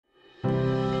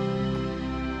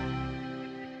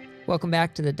Welcome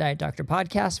back to the Diet Doctor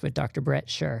podcast with Dr. Brett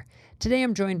Scher. Today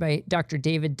I'm joined by Dr.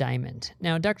 David Diamond.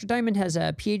 Now, Dr. Diamond has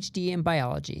a PhD in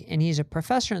biology, and he's a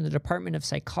professor in the Department of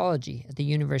Psychology at the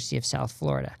University of South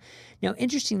Florida. Now,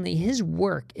 interestingly, his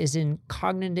work is in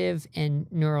cognitive and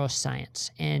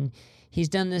neuroscience, and he's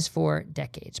done this for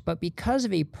decades. But because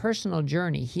of a personal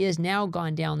journey, he has now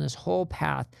gone down this whole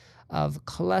path of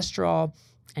cholesterol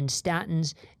and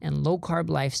statins and low-carb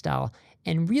lifestyle,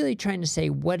 and really trying to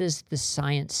say, what does the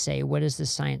science say? What does the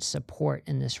science support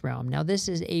in this realm? Now, this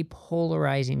is a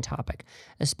polarizing topic,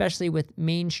 especially with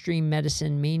mainstream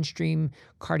medicine, mainstream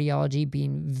cardiology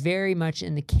being very much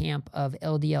in the camp of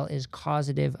LDL is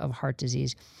causative of heart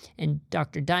disease. And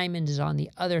Dr. Diamond is on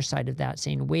the other side of that,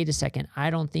 saying, wait a second,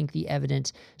 I don't think the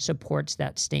evidence supports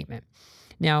that statement.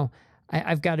 Now,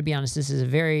 I've got to be honest, this is a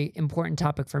very important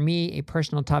topic for me, a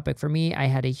personal topic for me. I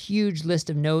had a huge list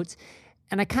of notes,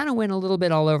 and I kind of went a little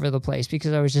bit all over the place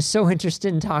because I was just so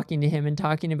interested in talking to him and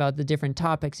talking about the different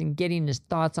topics and getting his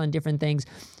thoughts on different things.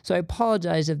 So I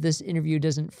apologize if this interview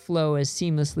doesn't flow as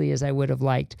seamlessly as I would have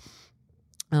liked.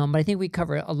 But I think we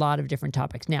cover a lot of different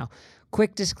topics. Now,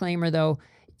 quick disclaimer though,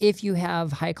 if you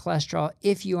have high cholesterol,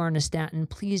 if you are on a statin,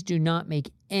 please do not make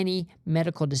any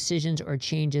medical decisions or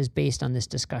changes based on this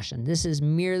discussion. This is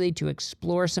merely to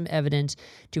explore some evidence,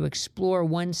 to explore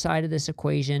one side of this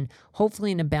equation,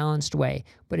 hopefully in a balanced way.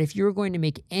 But if you're going to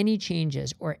make any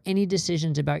changes or any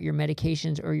decisions about your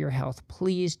medications or your health,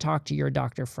 please talk to your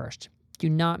doctor first. Do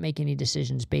not make any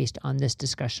decisions based on this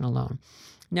discussion alone.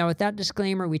 Now, with that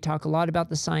disclaimer, we talk a lot about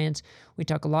the science. We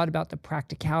talk a lot about the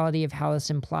practicality of how this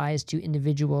applies to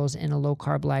individuals in a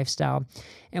low-carb lifestyle.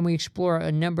 And we explore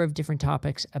a number of different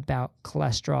topics about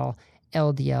cholesterol,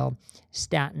 LDL,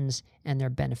 statins, and their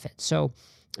benefits. So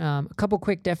a couple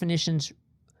quick definitions,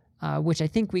 which I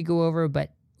think we go over, but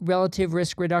relative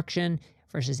risk reduction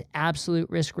versus absolute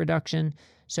risk reduction.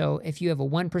 So if you have a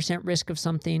 1% risk of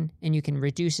something and you can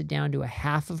reduce it down to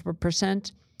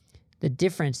 0.5%, the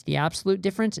difference, the absolute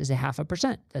difference, is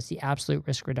 0.5%. That's the absolute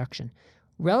risk reduction.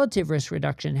 Relative risk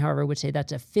reduction, however, would say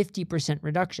that's a 50%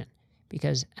 reduction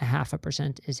because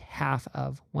 0.5% is half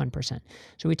of 1%.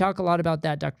 So we talk a lot about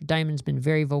that. Dr. Diamond's been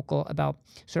very vocal about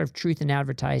sort of truth in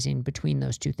advertising between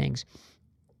those two things.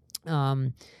 We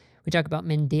talk about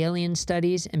Mendelian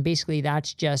studies, and basically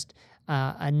that's just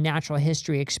a natural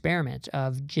history experiment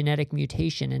of genetic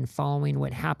mutation and following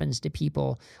what happens to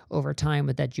people over time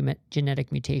with that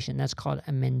genetic mutation. That's called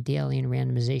a Mendelian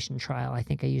randomization trial. I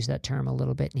think I use that term a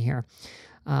little bit in here.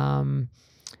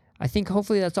 I think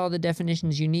hopefully that's all the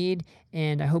definitions you need,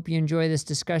 and I hope you enjoy this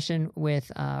discussion with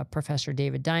Professor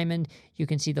David Diamond. You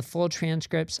can see the full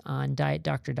transcripts on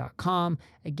dietdoctor.com.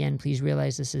 Again, please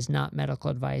realize this is not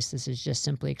medical advice. This is just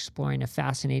simply exploring a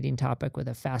fascinating topic with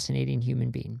a fascinating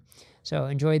human being. So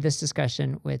enjoy this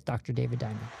discussion with Dr. David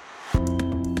Diamond.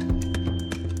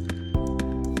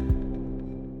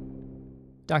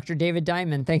 Dr. David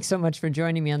Diamond, thanks so much for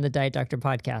joining me on the Diet Doctor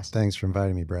podcast. Thanks for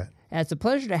inviting me, Brett. It's a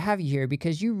pleasure to have you here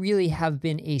because you really have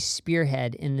been a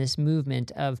spearhead in this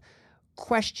movement of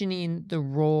questioning the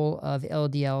role of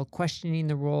LDL, questioning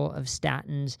the role of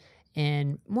statins,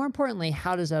 and more importantly,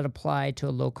 how does that apply to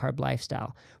a low-carb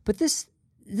lifestyle? But this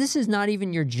is not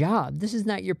even your job. This is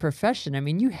not your profession. I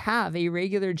mean, you have a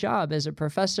regular job as a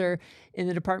professor in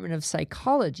the Department of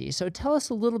Psychology. So tell us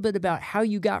a little bit about how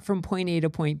you got from point A to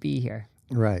point B here.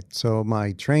 Right. So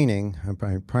my training,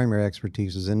 my primary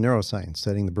expertise is in neuroscience,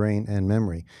 studying the brain and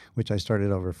memory, which I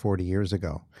started over 40 years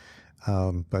ago.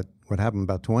 But what happened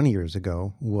about 20 years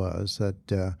ago was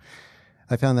that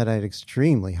I found that I had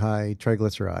extremely high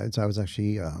triglycerides. I was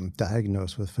actually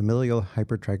diagnosed with familial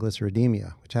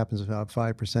hypertriglyceridemia, which happens to about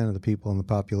 5% of the people in the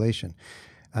population.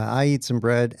 I eat some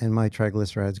bread and my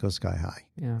triglycerides go sky high.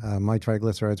 Yeah. My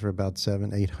triglycerides were about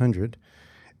 700-800.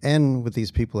 And with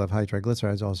these people who have high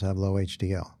triglycerides also have low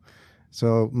HDL.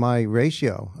 So my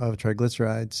ratio of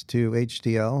triglycerides to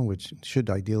HDL, which should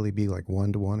ideally be like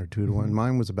 1-to-1 or 2-to-1,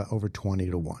 mine was about over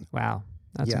 20-to-1. Wow.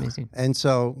 That's amazing. And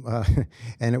so,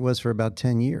 and it was for about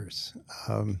 10 years.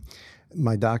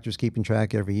 My doctor's keeping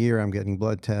track every year. I'm getting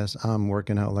blood tests. I'm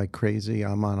working out like crazy.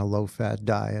 I'm on a low-fat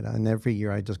diet. And every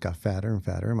year I just got fatter and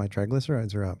fatter, and my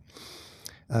triglycerides are up.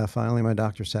 Finally, my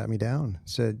doctor sat me down,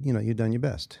 said, you've done your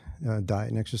best. Diet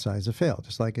and exercise have failed.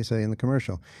 Just like I say in the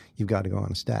commercial, you've got to go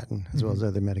on a statin as well as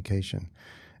other medication.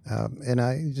 And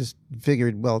I just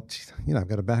figured, well, I've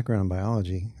got a background in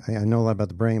biology. I know a lot about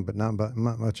the brain, but not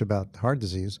much about heart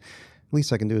disease.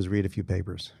 Least I can do is read a few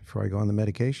papers before I go on the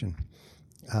medication.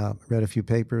 Read a few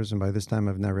papers, and by this time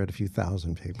I've now read a few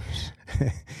thousand papers.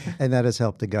 And that has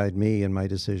helped to guide me in my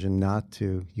decision not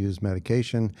to use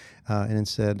medication. And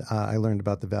instead, I learned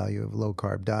about the value of a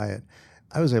low-carb diet.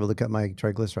 I was able to cut my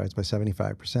triglycerides by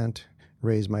 75%,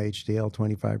 raise my HDL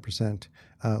 25%,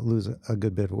 lose a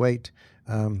good bit of weight,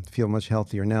 feel much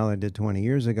healthier now than I did 20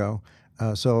 years ago.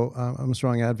 So I'm a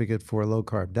strong advocate for a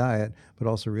low-carb diet, but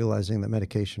also realizing that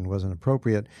medication wasn't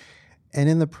appropriate. And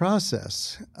in the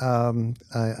process,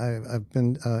 I've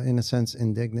been, in a sense,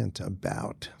 indignant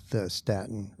about the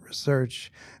statin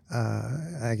research.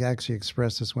 I actually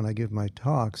express this when I give my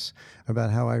talks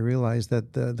about how I realize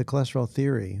that the cholesterol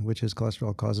theory, which is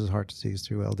cholesterol causes heart disease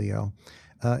through LDL,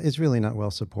 is really not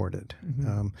well supported.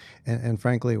 Mm-hmm. And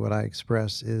frankly, what I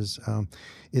express is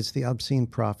it's the obscene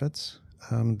profits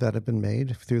that have been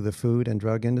made through the food and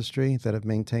drug industry that have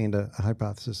maintained a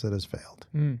hypothesis that has failed.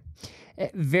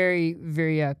 Very,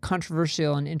 very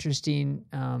controversial and interesting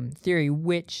theory,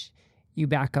 which you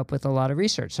back up with a lot of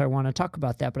research. So I want to talk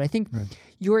about that. But I think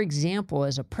your example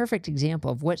is a perfect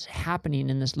example of what's happening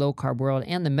in this low-carb world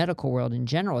and the medical world in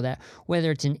general, that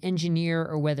whether it's an engineer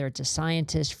or whether it's a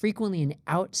scientist, frequently an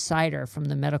outsider from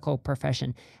the medical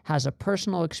profession has a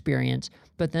personal experience,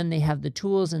 but then they have the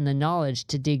tools and the knowledge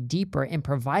to dig deeper and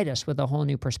provide us with a whole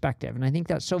new perspective. And I think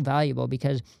that's so valuable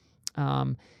because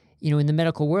in the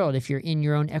medical world, if you're in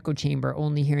your own echo chamber,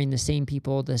 only hearing the same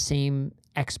people, the same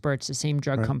experts, the same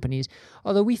drug companies,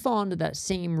 although we fall into that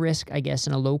same risk, I guess,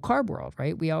 in a low carb world,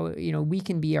 right? We all, we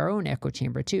can be our own echo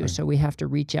chamber too. So we have to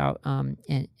reach out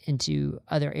into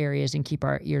other areas and keep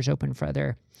our ears open for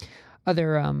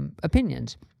other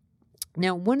opinions.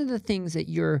 Now, one of the things that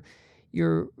you're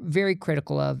very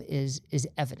critical of is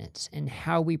evidence and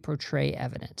how we portray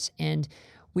evidence. And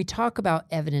we talk about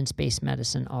evidence-based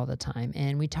medicine all the time,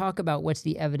 and we talk about what's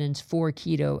the evidence for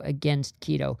keto, against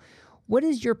keto. What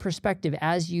is your perspective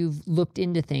as you've looked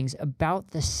into things about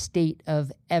the state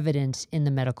of evidence in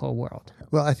the medical world?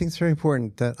 Well, I think it's very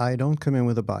important that I don't come in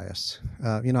with a bias.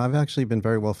 I've actually been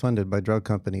very well funded by drug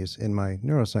companies in my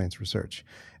neuroscience research,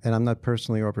 and I'm not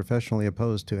personally or professionally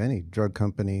opposed to any drug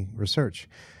company research.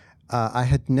 I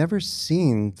had never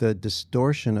seen the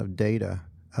distortion of data,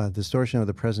 distortion of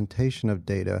the presentation of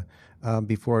data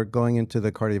before going into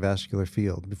the cardiovascular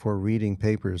field, before reading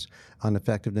papers on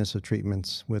effectiveness of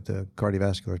treatments with the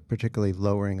cardiovascular, particularly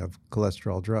lowering of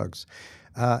cholesterol drugs.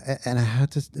 And I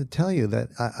had to tell you that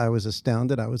I was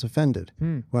astounded, I was offended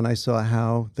when I saw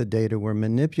how the data were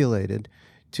manipulated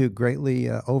to greatly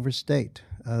overstate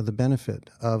the benefit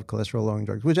of cholesterol-lowering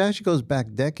drugs, which actually goes back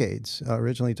decades,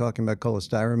 originally talking about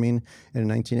cholestyramine in a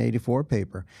 1984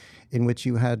 paper, in which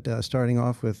you had, starting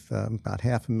off with about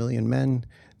 500,000 men,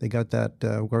 they got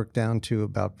that work down to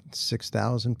about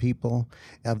 6,000 people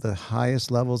of the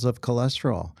highest levels of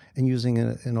cholesterol, and using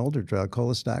an older drug,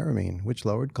 cholestyramine, which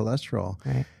lowered cholesterol.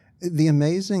 Right. The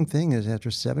amazing thing is after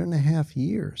 7.5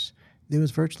 years, there was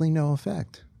virtually no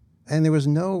effect. And there was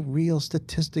no real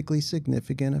statistically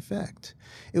significant effect.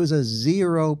 It was a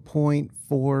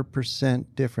 0.4%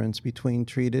 difference between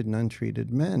treated and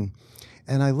untreated men.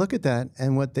 And I look at that,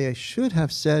 and what they should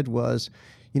have said was,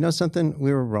 something,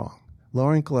 we were wrong.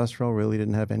 Lowering cholesterol really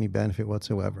didn't have any benefit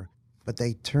whatsoever. But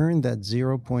they turned that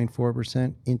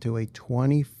 0.4% into a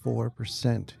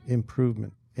 24%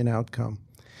 improvement in outcome.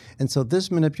 And so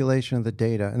this manipulation of the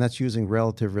data, and that's using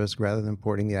relative risk rather than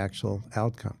reporting the actual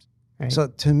outcomes. Right. So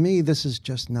to me, this is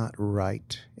just not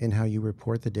right in how you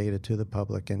report the data to the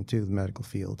public and to the medical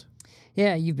field.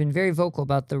 Yeah, you've been very vocal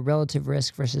about the relative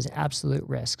risk versus absolute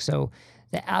risk. So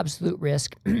the absolute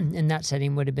risk in that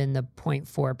setting would have been the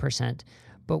 0.4%.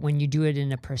 But when you do it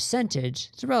in a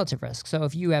percentage, it's a relative risk. So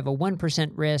if you have a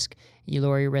 1% risk, you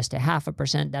lower your risk to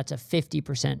 0.5%, that's a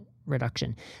 50%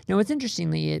 reduction. Now, what's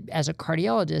interestingly, as a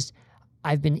cardiologist,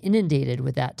 I've been inundated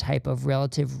with that type of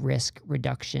relative risk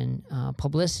reduction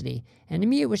publicity. And to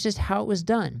me, it was just how it was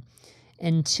done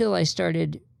until I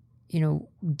started,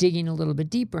 digging a little bit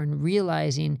deeper and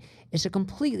realizing it's a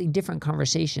completely different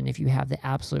conversation if you have the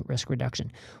absolute risk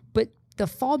reduction. But the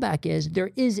fallback is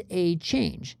there is a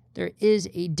change. There is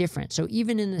a difference. So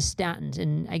even in the statins,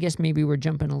 and I guess maybe we're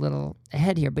jumping a little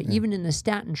ahead here, but even in the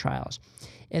statin trials,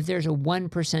 if there's a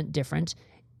 1% difference,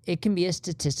 it can be a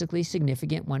statistically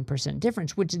significant 1%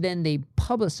 difference, which then they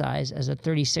publicize as a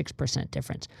 36%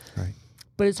 difference. Right.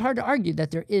 But it's hard to argue that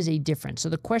there is a difference. So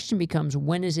the question becomes,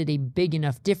 when is it a big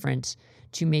enough difference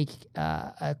to make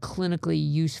a clinically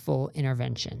useful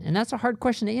intervention? And that's a hard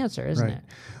question to answer, isn't it?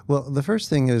 Well, the first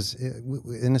thing is,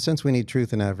 in a sense, we need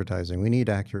truth in advertising. We need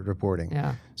accurate reporting.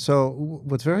 Yeah. So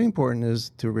what's very important is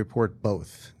to report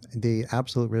both the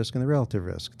absolute risk and the relative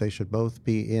risk. They should both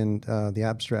be in the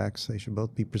abstracts. They should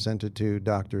both be presented to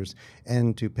doctors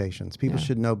and to patients. People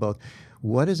should know both.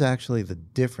 What is actually the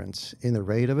difference in the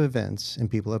rate of events in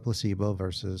people at placebo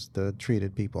versus the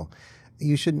treated people?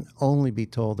 you shouldn't only be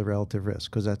told the relative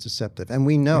risk because that's deceptive. And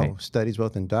we know studies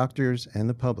both in doctors and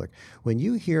the public, when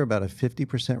you hear about a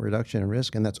 50% reduction in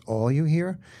risk and that's all you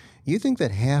hear, you think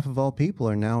that half of all people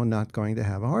are now not going to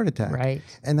have a heart attack. Right.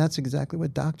 And that's exactly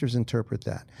what doctors interpret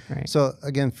that. Right. So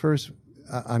again, first,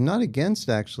 I'm not against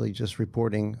actually just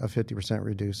reporting a 50%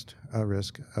 reduced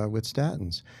risk with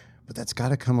statins, but that's got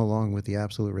to come along with the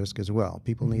absolute risk as well.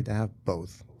 People need to have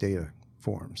both data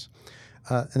forms.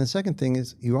 And the second thing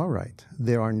is, you are right.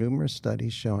 There are numerous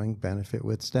studies showing benefit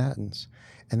with statins.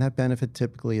 And that benefit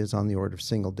typically is on the order of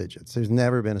single digits. There's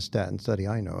never been a statin study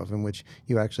I know of in which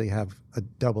you actually have a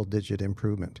double-digit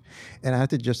improvement. And I have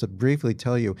to just briefly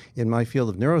tell you, in my field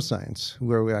of neuroscience,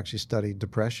 where we actually study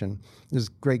depression, there's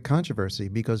great controversy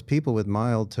because people with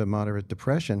mild to moderate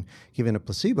depression given a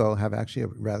placebo have actually a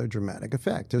rather dramatic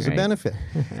effect. There's a benefit.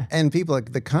 And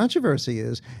the controversy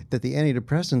is that the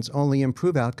antidepressants only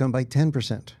improve outcome by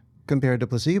 10%. Compared to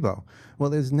placebo. Well,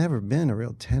 there's never been a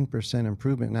real 10%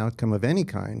 improvement in outcome of any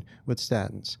kind with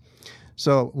statins.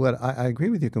 So I agree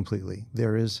with you completely.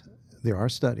 There are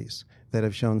studies that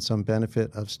have shown some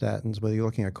benefit of statins, whether you're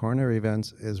looking at coronary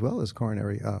events as well as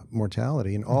coronary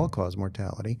mortality and all-cause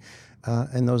mortality,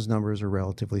 and those numbers are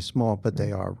relatively small, but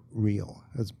they are real.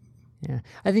 Yeah,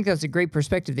 I think that's a great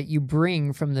perspective that you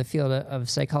bring from the field of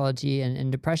psychology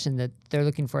and depression, that they're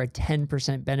looking for a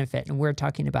 10% benefit, and we're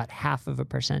talking about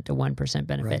 0.5% to 1%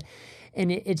 benefit. Right.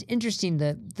 And it's interesting,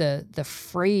 the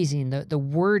phrasing, the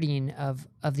wording of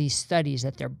these studies,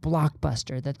 that they're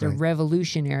blockbuster, that they're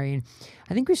revolutionary. And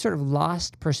I think we've sort of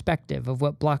lost perspective of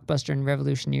what blockbuster and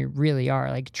revolutionary really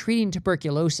are. Like treating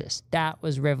tuberculosis, that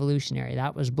was revolutionary.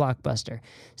 That was blockbuster.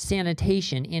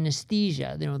 Sanitation,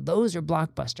 anesthesia, those are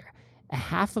blockbuster.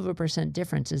 0.5%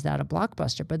 difference is that a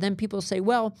blockbuster. But then people say,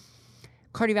 well,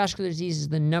 cardiovascular disease is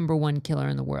the #1 killer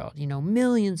in the world.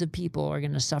 Millions of people are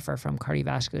going to suffer from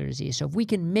cardiovascular disease. So if we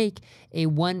can make a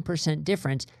 1%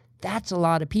 difference, that's a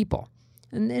lot of people.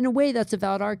 And in a way, that's a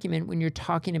valid argument when you're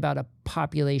talking about a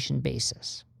population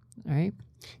basis, right?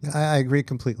 I agree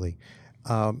completely.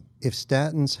 If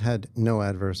statins had no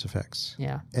adverse effects,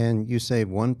 and you save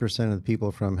 1% of the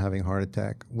people from having a heart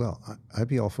attack, well, I'd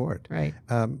be all for it. Right.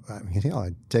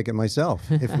 I'd take it myself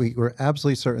if we were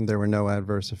absolutely certain there were no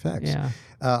adverse effects. Yeah.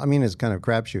 It's kind of a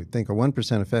crapshoot. Think a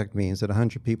 1% effect means that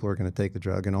 100 people are going to take the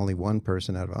drug and only one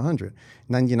person out of 100.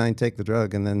 99 take the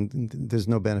drug and then there's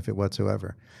no benefit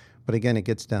whatsoever. But again, it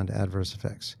gets down to adverse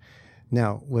effects.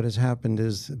 Now, what has happened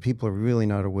is people are really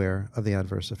not aware of the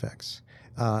adverse effects.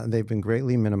 They've been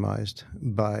greatly minimized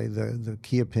by the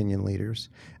key opinion leaders,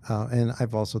 and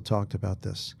I've also talked about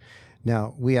this.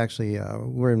 Now, we actually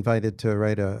were invited to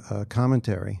write a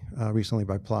commentary recently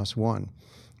by PLOS One,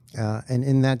 and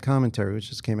in that commentary, which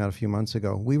just came out a few months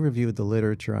ago, we reviewed the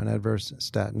literature on adverse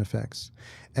statin effects,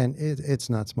 and it's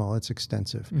not small, it's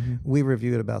extensive. Mm-hmm. We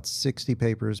reviewed about 60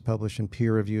 papers published in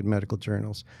peer-reviewed medical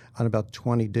journals on about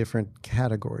 20 different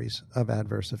categories of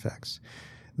adverse effects.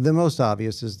 The most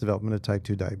obvious is development of type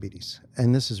 2 diabetes,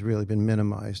 and this has really been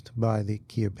minimized by the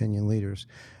key opinion leaders.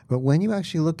 But when you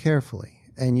actually look carefully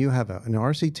and you have an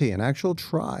RCT, an actual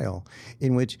trial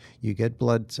in which you get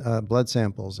blood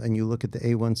samples and you look at the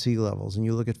A1C levels and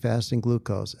you look at fasting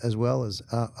glucose as well as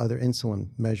other insulin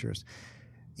measures,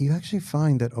 you actually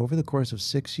find that over the course of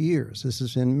 6 years, this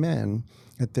is in men,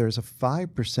 that there's a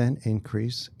 5%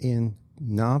 increase in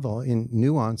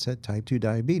new onset type 2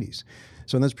 diabetes.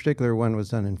 So in this particular one was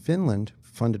done in Finland,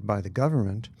 funded by the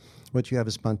government, which you have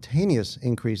a spontaneous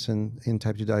increase in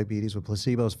type 2 diabetes with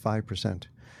placebos 5%.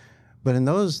 But in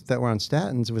those that were on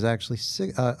statins, it was actually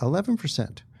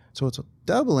 11%. So it's a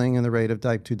doubling in the rate of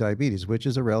type 2 diabetes, which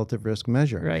is a relative risk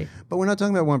measure. Right. But we're not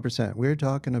talking about 1%. We're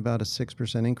talking about a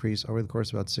 6% increase over the course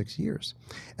of about 6 years.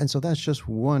 And so that's just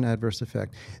one adverse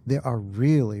effect. There are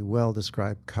really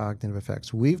well-described cognitive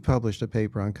effects. We've published a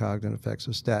paper on cognitive effects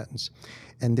of statins.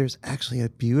 And there's actually a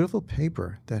beautiful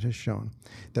paper that has shown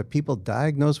that people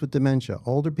diagnosed with dementia,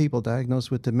 older people diagnosed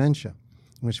with dementia,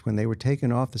 which when they were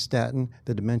taken off the statin,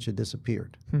 the dementia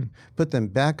disappeared. Put them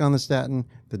back on the statin,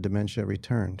 the dementia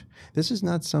returned. This is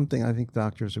not something I think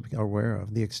doctors are aware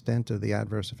of, the extent of the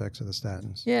adverse effects of the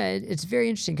statins. Yeah, it's very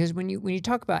interesting because when you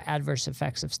talk about adverse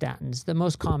effects of statins, the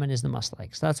most common is the muscle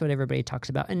aches. That's what everybody talks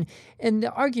about. And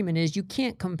the argument is you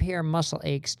can't compare muscle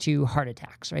aches to heart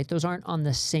attacks, right? Those aren't on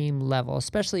the same level,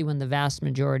 especially when the vast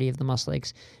majority of the muscle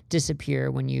aches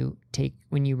disappear when you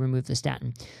remove the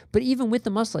statin. But even with the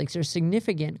muscle aches, there's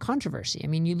significant controversy. I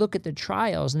mean, you look at the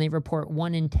trials and they report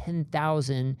 1 in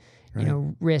 10,000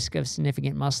 risk of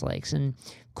significant muscle aches. And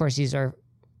of course, these are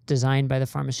designed by the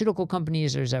pharmaceutical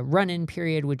companies. There's a run-in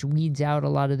period which weeds out a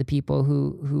lot of the people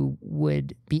who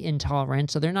would be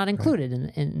intolerant, so they're not included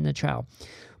in the trial.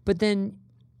 But then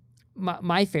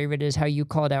my favorite is how you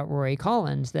called out Rory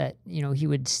Collins, that he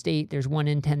would state there's 1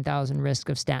 in 10,000 risk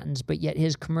of statins, but yet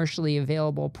his commercially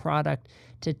available product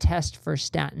to test for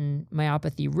statin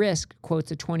myopathy risk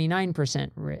quotes a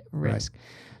 29% risk. Right.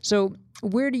 So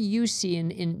where do you see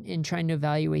in trying to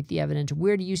evaluate the evidence,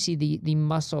 where do you see the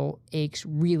muscle aches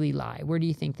really lie? Where do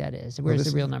you think that is? Where's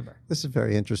the real number? This is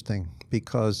very interesting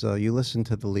because you listen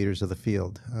to the leaders of the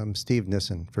field. Steve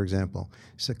Nissen, for example,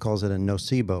 calls it a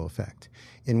nocebo effect,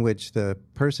 in which the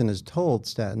person is told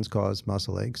statins cause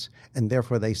muscle aches, and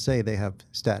therefore they say they have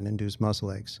statin-induced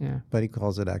muscle aches. Yeah. But he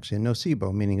calls it actually a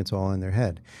nocebo, meaning it's all in their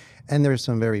head. And there's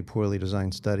some very poorly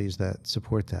designed studies that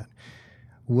support that.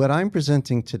 What I'm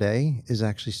presenting today is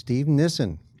actually Steve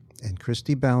Nissen and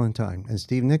Christy Ballantyne and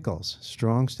Steve Nichols,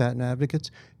 strong statin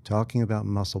advocates, talking about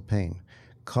muscle pain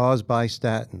caused by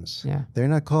statins. Yeah. They're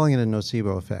not calling it a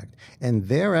nocebo effect. And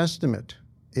their estimate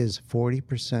is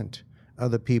 40%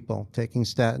 of the people taking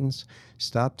statins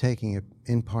stop taking it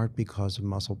in part because of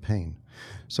muscle pain.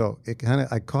 So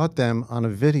I caught them on a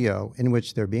video in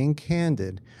which they're being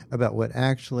candid about what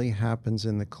actually happens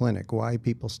in the clinic, why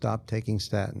people stop taking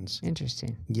statins.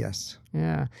 Interesting. Yes.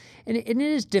 Yeah. And it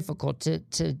is difficult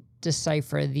to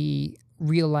decipher the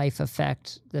real life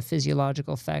effect, the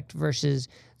physiological effect versus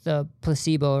the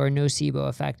placebo or nocebo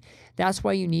effect. That's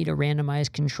why you need a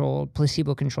randomized controlled,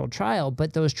 placebo-controlled trial,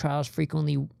 but those trials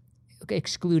frequently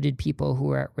excluded people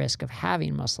who are at risk of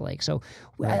having muscle ache. So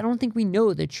Right. I don't think we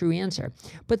know the true answer.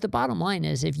 But the bottom line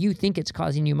is, if you think it's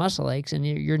causing you muscle aches and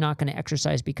you're not going to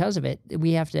exercise because of it,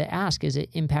 we have to ask, is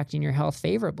it impacting your health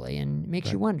favorably? And it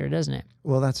makes you wonder, doesn't it?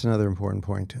 Well, that's another important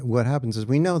point. What happens is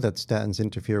we know that statins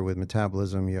interfere with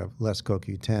metabolism. You have less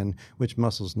CoQ10, which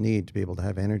muscles need to be able to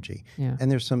have energy. Yeah.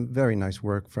 And there's some very nice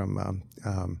work from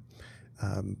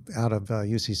out of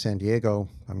UC San Diego.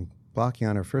 I'm blocking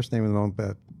on her first name at the moment,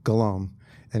 but Galom,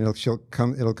 and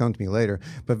it'll come to me later.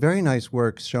 But very nice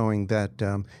work showing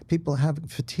that people have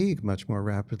fatigue much more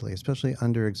rapidly, especially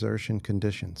under exertion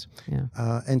conditions.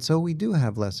 Yeah. And so we do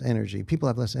have less energy. People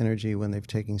have less energy when they've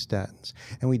taken statins.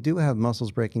 And we do have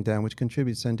muscles breaking down, which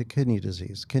contributes then to kidney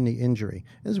disease, kidney injury,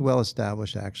 as well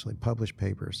established, actually, published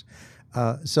papers.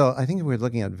 So I think we're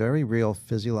looking at very real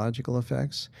physiological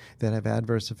effects that have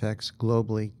adverse effects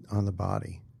globally on the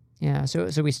body. Yeah,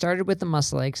 so we started with the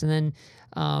muscle aches, and then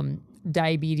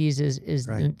diabetes is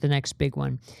Right. the next big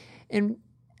one. And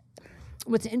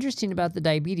what's interesting about the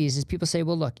diabetes is people say,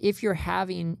 well, look, if you're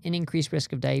having an increased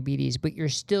risk of diabetes, but you're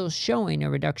still showing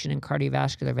a reduction in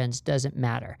cardiovascular events, doesn't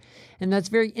matter. And that's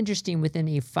very interesting within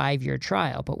a 5-year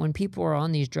trial. But when people are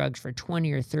on these drugs for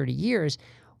 20 or 30 years,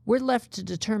 we're left to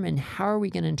determine how are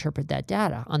we going to interpret that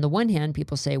data. On the one hand,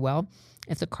 people say, well,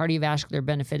 if the cardiovascular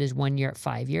benefit is 1 year at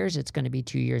 5 years, it's going to be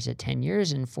 2 years at 10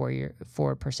 years and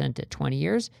 4% at 20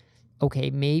 years.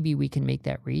 Okay, maybe we can make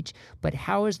that reach, but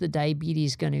how is the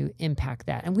diabetes going to impact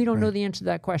that? And we don't know the answer to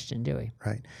that question, do we?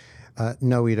 Right.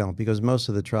 No, we don't, because most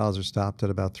of the trials are stopped at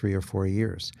about 3 or 4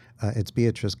 years. It's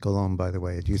Beatrice Galom, by the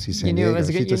way, at UC San Diego. You knew it was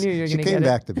good. You knew you were going to get it. She came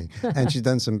back to me, and she's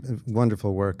done some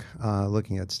wonderful work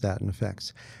looking at statin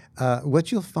effects.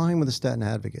 What you'll find with the statin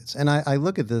advocates, and I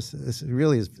look at this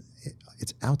really is,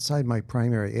 it's outside my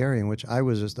primary area in which I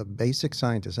was just a basic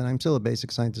scientist, and I'm still a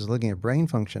basic scientist looking at brain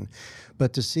function.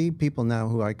 But to see people now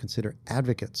who I consider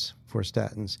advocates for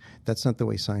statins, that's not the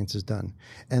way science is done.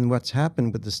 And what's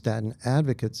happened with the statin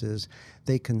advocates is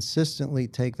they consistently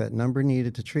take that number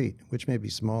needed to treat, which may be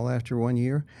small after 1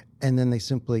 year, and then they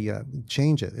simply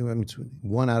change it. I mean, it's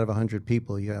 1 out of 100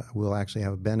 people will actually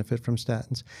have a benefit from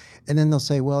statins. And then they'll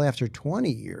say, well, after 20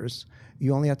 years,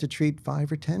 you only have to treat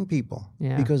 5 or 10 people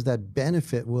because that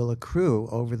benefit will accrue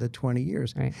over the 20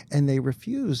 years. Right. And they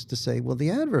refuse to say, well,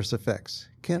 the adverse effects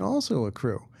can also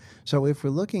accrue. So if we're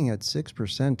looking at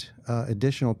 6%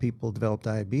 additional people develop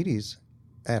diabetes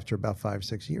after about 5 or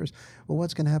 6 years, well,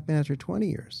 what's going to happen after 20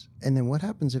 years? And then what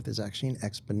happens if there's actually an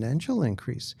exponential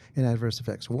increase in adverse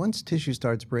effects? Once tissue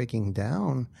starts breaking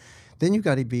down, then you've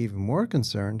got to be even more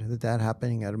concerned that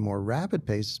happening at a more rapid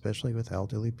pace, especially with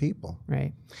elderly people.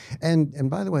 Right. And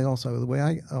by the way, also, the way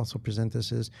I also present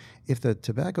this is, if the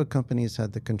tobacco companies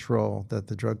had the control that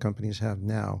the drug companies have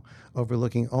now,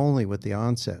 overlooking only with the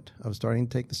onset of starting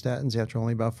to take the statins after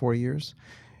only about 4 years,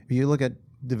 if you look at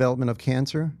development of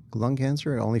cancer, lung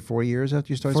cancer, only 4 years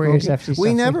after you start 4 smoking. years after you We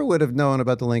stop never would have known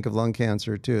about the link of lung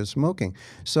cancer to smoking.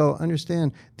 So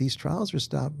understand, these trials are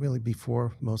stopped really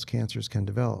before most cancers can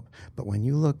develop. But when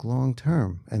you look long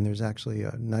term, and there's actually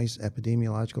a nice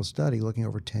epidemiological study looking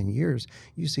over 10 years,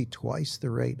 you see twice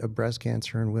the rate of breast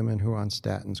cancer in women who are on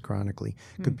statins chronically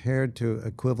compared to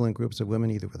equivalent groups of women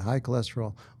either with high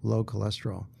cholesterol, low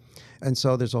cholesterol. And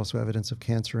so there's also evidence of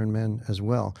cancer in men as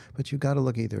well. But you've got to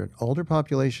look either at older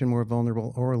population, more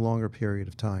vulnerable, or a longer period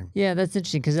of time. Yeah, that's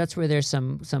interesting because that's where there's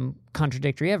some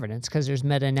contradictory evidence because there's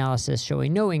meta-analysis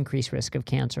showing no increased risk of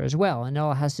cancer as well. And it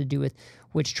all has to do with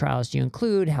which trials do you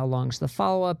include, how long's the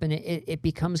follow-up, and it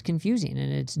becomes confusing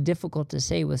and it's difficult to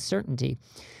say with certainty.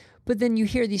 But then you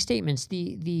hear these statements,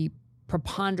 the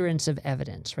preponderance of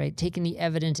evidence, right? Taking the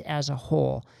evidence as a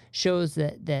whole shows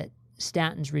that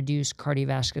statins reduce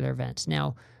cardiovascular events.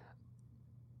 Now,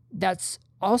 that's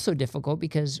also difficult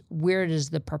because where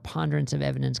does the preponderance of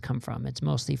evidence come from? It's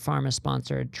mostly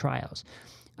pharma-sponsored trials.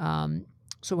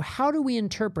 So how do we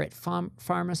interpret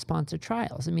pharma-sponsored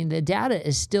trials? I mean, the data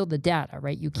is still the data,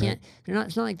 right? You can't. Right.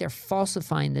 It's not like they're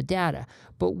falsifying the data.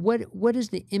 But what is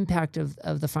the impact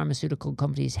of the pharmaceutical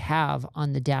companies have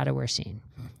on the data we're seeing?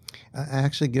 I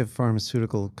actually give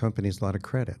pharmaceutical companies a lot of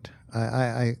credit.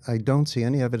 I don't see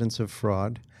any evidence of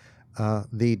fraud.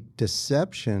 The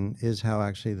deception is how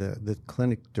actually the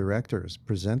clinic directors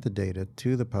present the data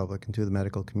to the public and to the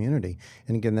medical community.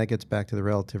 And again, that gets back to the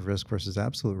relative risk versus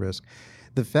absolute risk.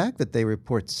 The fact that they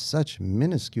report such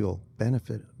minuscule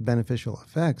beneficial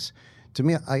effects, to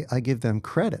me, I give them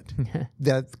credit.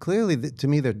 That clearly, to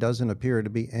me, there doesn't appear to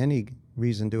be any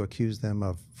reason to accuse them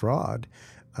of fraud.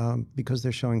 Because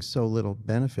they're showing so little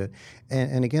benefit.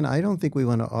 And again, I don't think we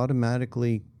want to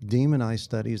automatically demonize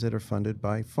studies that are funded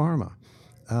by pharma.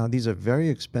 These are very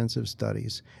expensive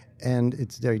studies, and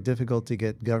it's very difficult to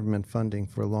get government funding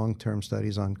for long-term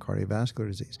studies on cardiovascular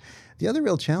disease. The other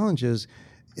real challenge is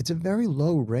it's a very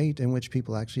low rate in which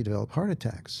people actually develop heart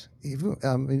attacks.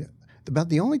 About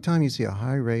the only time you see a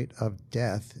high rate of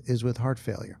death is with heart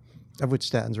failure, of which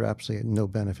statins are absolutely no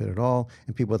benefit at all,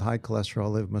 and people with high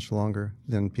cholesterol live much longer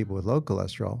than people with low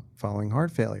cholesterol following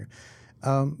heart failure.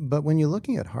 But when you're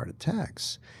looking at heart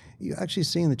attacks, you actually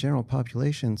see in the general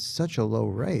population such a low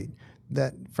rate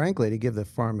that, frankly, to give the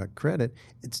pharma credit,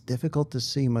 it's difficult to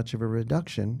see much of a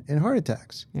reduction in heart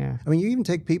attacks. Yeah. I mean, you even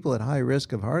take people at high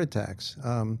risk of heart attacks,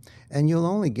 and you'll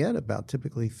only get about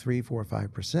typically 3, 4,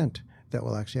 5% that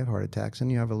will actually have heart attacks,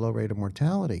 and you have a low rate of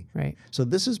mortality. Right. So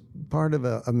this is part of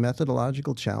a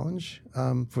methodological challenge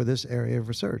for this area of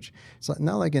research. It's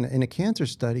not like in a cancer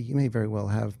study, you may very well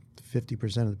have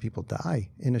 50% of the people die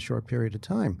in a short period of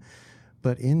time.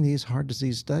 But in these heart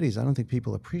disease studies, I don't think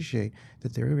people appreciate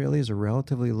that there really is a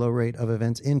relatively low rate of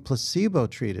events in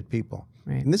placebo-treated people.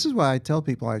 Right. And this is why I tell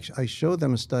people, I show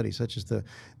them a study such as the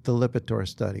Lipitor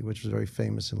study, which was very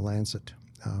famous in Lancet.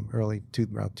 Around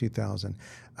 2000,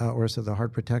 or so the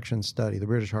heart protection study, the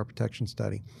British heart protection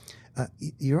study,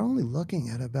 you're only looking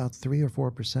at about 3 or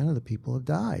 4% of the people have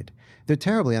died. They're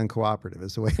terribly uncooperative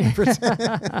is the way to present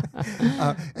it.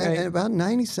 And about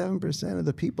 97% of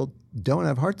the people don't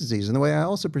have heart disease. And the way I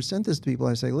also present this to people,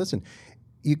 I say, listen,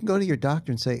 you can go to your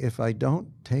doctor and say, if I don't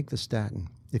take the statin,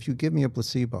 if you give me a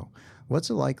placebo, what's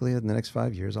the likelihood in the next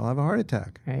 5 years I'll have a heart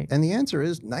attack? Right. And the answer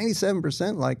is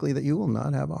 97% likely that you will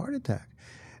not have a heart attack.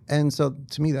 And so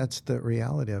to me, that's the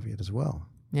reality of it as well.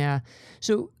 Yeah.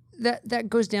 So that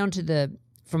goes down to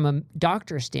from a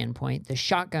doctor standpoint, the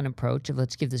shotgun approach of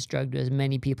let's give this drug to as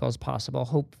many people as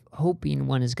possible, hoping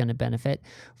one is going to benefit,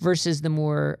 versus the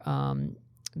more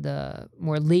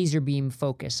laser beam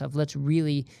focus of let's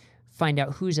really find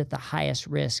out who's at the highest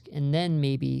risk and then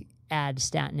maybe add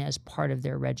statin as part of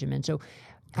their regimen. So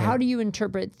how do you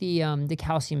interpret the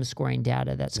calcium scoring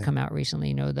data that's come out recently?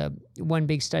 You know, the one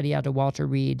big study out of Walter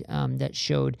Reed that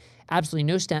showed absolutely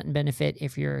no statin benefit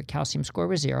if your calcium score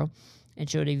was 0. It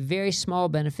showed a very small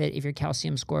benefit if your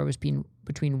calcium score was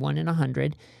between 1 and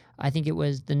 100. I think it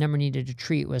was the number needed to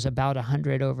treat was about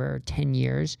 100 over 10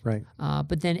 years. Right.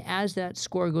 But then as that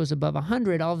score goes above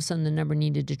 100, all of a sudden the number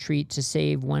needed to treat to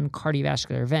save one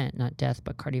cardiovascular event, not death,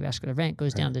 but cardiovascular event,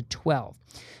 goes down to 12.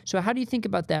 So how do you think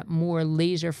about that more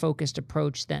laser-focused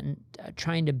approach than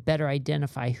trying to better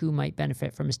identify who might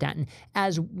benefit from a statin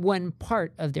as one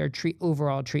part of their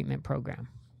overall treatment program?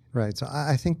 Right. So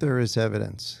I think there is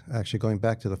evidence, actually going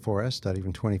back to the 4S study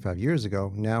from 25 years ago,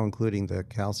 now including the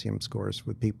calcium scores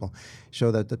with people,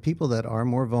 show that the people that are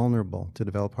more vulnerable to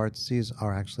develop heart disease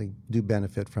do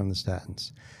benefit from the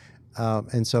statins.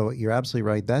 And so you're absolutely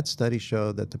right. That study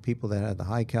showed that the people that had the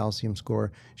high calcium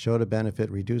score showed a benefit,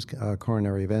 reduced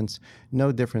coronary events,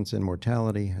 no difference in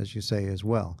mortality, as you say, as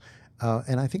well.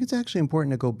 And I think it's actually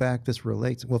important to go back. This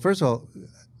relates. Well, first of all,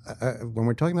 when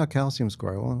we're talking about calcium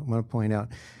score, I want to point out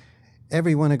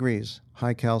everyone agrees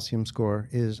high calcium score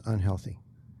is unhealthy.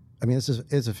 I mean, this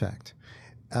is a fact.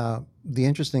 The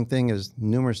interesting thing is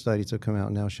numerous studies have come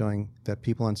out now showing that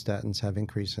people on statins have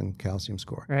increase in calcium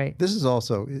score. Right. This is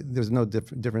also, there's no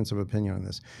difference of opinion on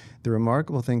this. The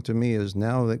remarkable thing to me is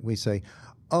now that we say,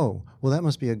 oh, well, that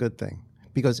must be a good thing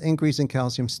because increase in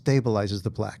calcium stabilizes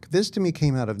the plaque. This to me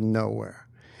came out of nowhere.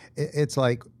 It's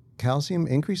like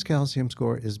increased calcium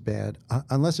score is bad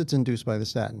unless it's induced by the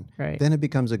statin. Right. Then it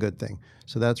becomes a good thing.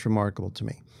 So that's remarkable to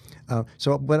me.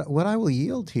 So what I will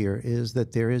yield here is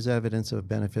that there is evidence of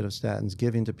benefit of statins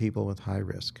given to people with high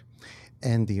risk.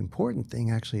 And the important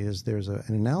thing actually is there's an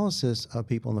analysis of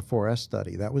people in the 4S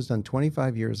study. That was done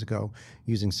 25 years ago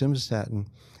using simvastatin.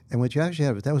 And what you actually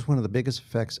had, that was one of the biggest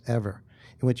effects ever,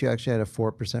 in which you actually had a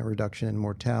 4% reduction in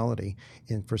mortality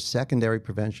for secondary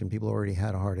prevention, people who already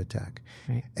had a heart attack.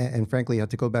 Right. And frankly, you have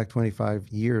to go back 25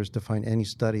 years to find any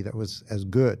study that was as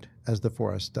good as the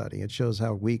 4S study. It shows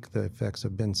how weak the effects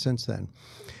have been since then.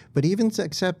 But even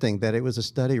accepting that it was a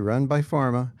study run by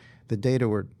pharma, the data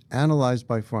were analyzed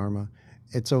by pharma,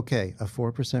 it's okay, a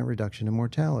 4% reduction in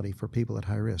mortality for people at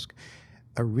high risk.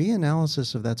 A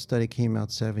reanalysis of that study came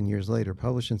out 7 years later,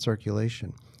 published in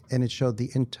Circulation, and it showed the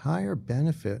entire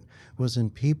benefit was in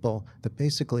people that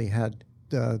basically had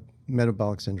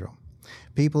metabolic syndrome,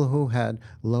 people who had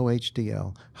low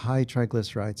HDL, high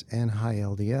triglycerides, and high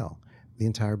LDL, the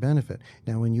entire benefit.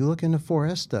 Now, when you look in the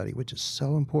 4S study, which is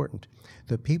so important,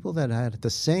 the people that had the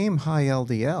same high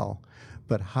LDL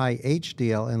but high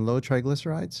HDL and low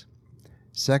triglycerides,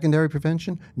 secondary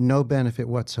prevention, no benefit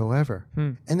whatsoever.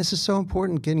 And this is so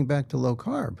important getting back to low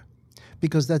carb,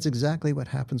 because that's exactly what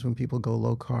happens when people go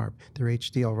low carb. Their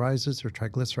HDL rises, their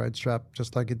triglycerides drop,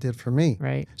 just like it did for me.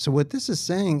 Right. So what this is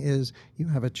saying is you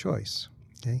have a choice.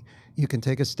 Okay, you can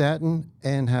take a statin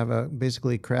and have a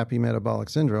basically crappy metabolic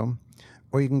syndrome,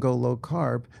 or you can go low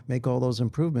carb, make all those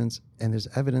improvements, and there's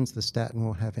evidence the statin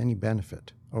won't have any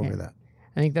benefit over that.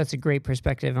 I think that's a great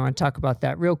perspective. I want to talk about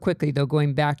that real quickly, though,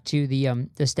 going back to the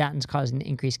statins causing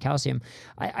increased calcium.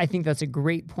 I think that's a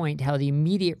great point, how the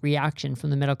immediate reaction from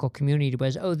the medical community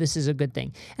was, oh, this is a good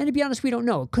thing. And to be honest, we don't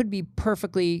know. It could be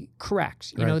perfectly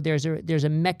correct. You know, there's a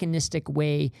mechanistic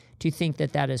way to think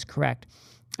that that is correct.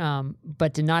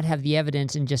 But to not have the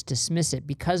evidence and just dismiss it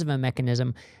because of a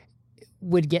mechanism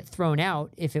would get thrown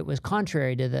out if it was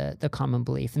contrary to the common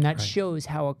belief. And that shows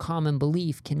how a common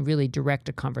belief can really direct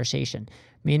a conversation.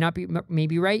 May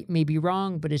be right, may be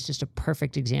wrong, but it's just a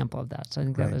perfect example of that. So I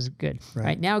think that was good. All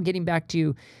right, now getting back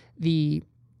to the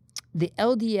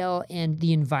LDL and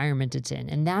the environment it's in.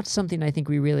 And that's something I think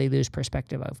we really lose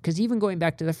perspective of. Because even going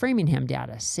back to the Framingham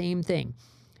data, same thing.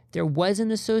 There was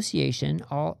an association,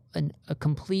 a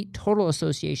complete total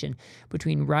association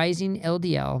between rising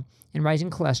LDL and rising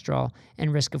cholesterol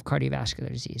and risk of cardiovascular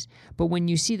disease. But when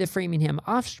you see the Framingham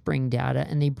offspring data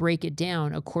and they break it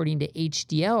down according to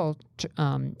HDL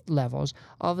levels,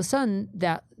 all of a sudden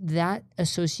that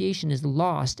association is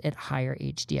lost at higher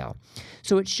HDL.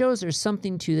 So it shows there's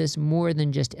something to this more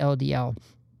than just LDL.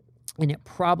 And it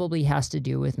probably has to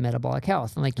do with metabolic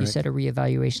health. And like you said, a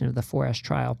reevaluation of the 4S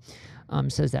trial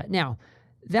says that. Now,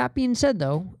 that being said,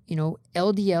 though,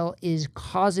 LDL is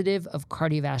causative of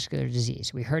cardiovascular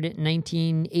disease. We heard it in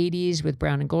 1980s with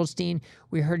Brown and Goldstein.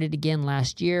 We heard it again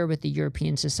last year with the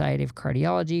European Society of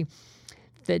Cardiology.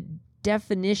 The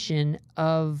definition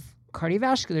of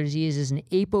cardiovascular disease is an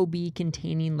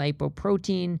ApoB-containing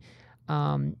lipoprotein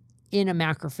in a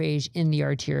macrophage in the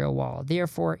arterial wall.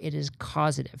 Therefore, it is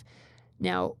causative.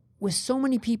 Now, with so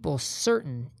many people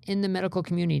certain in the medical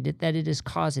community that it is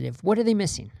causative, what are they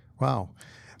missing? Wow.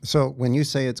 So when you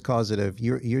say it's causative,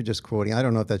 you're just quoting. I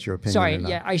don't know if that's your opinion. Sorry, or not.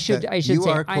 yeah, I should You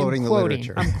say are quoting the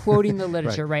literature. I'm quoting the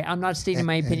literature, right? I'm not stating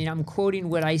my opinion. I'm quoting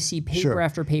what I see paper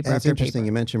after paper and after it's interesting. paper.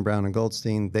 You mentioned Brown and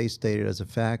Goldstein. They stated as a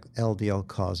fact LDL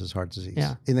causes heart disease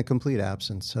in the complete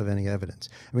absence of any evidence.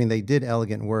 I mean, they did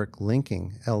elegant work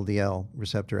linking LDL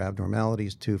receptor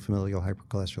abnormalities to familial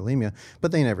hypercholesterolemia,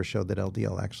 but they never showed that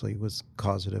LDL actually was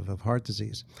causative of heart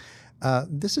disease.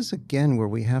 This is, again, where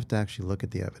we have to actually look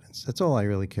at the evidence. That's all I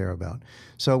really care about.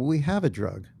 So we have a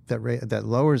drug that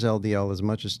lowers LDL as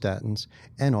much as statins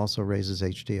and also raises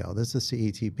HDL. This is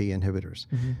the CETP inhibitors.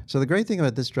 So the great thing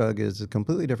about this drug is a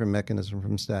completely different mechanism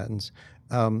from statins.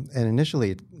 And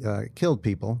initially it killed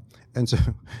people, and so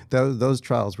those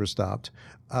trials were stopped.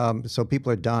 So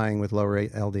people are dying with lower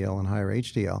LDL and higher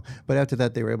HDL. But after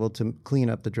that, they were able to clean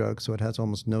up the drug so it has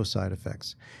almost no side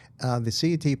effects. The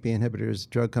CETP inhibitors,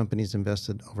 drug companies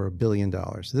invested over $1 billion.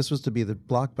 This was to be the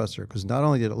blockbuster because not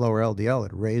only did it lower LDL,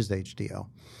 it raised HDL.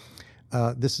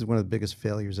 This is one of the biggest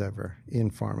failures ever in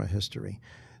pharma history.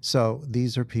 So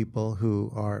these are people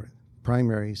who are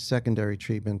primary, secondary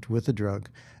treatment with the drug,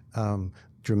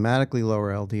 dramatically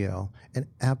lower LDL, and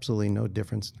absolutely no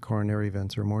difference in coronary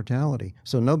events or mortality.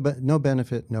 So no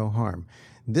benefit, no harm.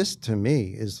 This, to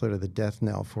me, is sort of the death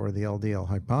knell for the LDL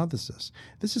hypothesis.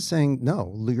 This is saying,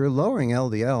 no, you're lowering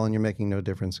LDL and you're making no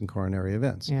difference in coronary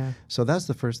events. Yeah. So that's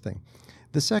the first thing.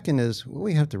 The second is, what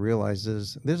we have to realize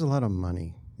is there's a lot of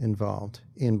money involved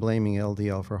in blaming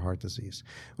LDL for heart disease.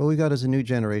 What we got is a new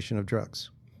generation of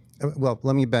drugs. Well,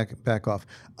 let me back off.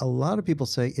 A lot of people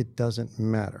say it doesn't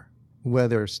matter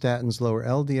whether statins lower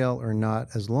LDL or not.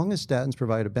 As long as statins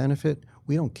provide a benefit,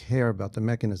 we don't care about the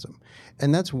mechanism.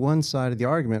 And that's one side of the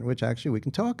argument, which actually we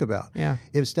can talk about. Yeah.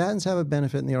 If statins have a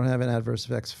benefit and they don't have an adverse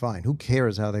effects, fine. Who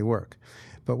cares how they work?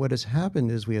 But what has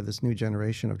happened is we have this new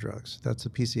generation of drugs. That's the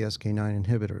PCSK9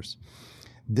 inhibitors.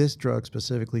 This drug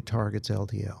specifically targets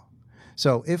LDL.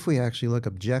 So if we actually look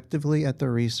objectively at the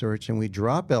research and we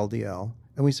drop LDL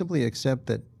and we simply accept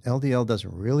that LDL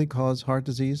doesn't really cause heart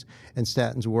disease and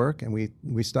statins work and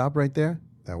we stop right there,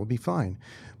 that would be fine.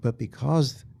 But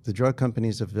because the drug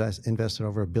companies have invested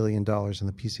over $1 billion in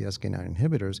the PCSK9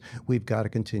 inhibitors, we've got to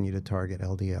continue to target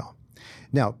LDL.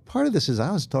 Now, part of this is I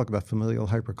always talk about familial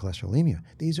hypercholesterolemia.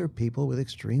 These are people with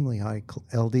extremely high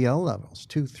LDL levels,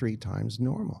 2-3 times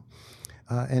normal.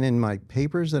 And in my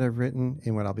papers that I've written,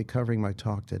 in what I'll be covering my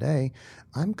talk today,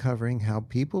 I'm covering how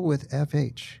people with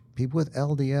FH, people with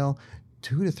LDL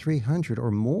 200 to 300 or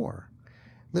more,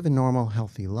 live a normal,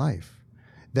 healthy life,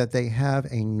 that they have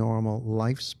a normal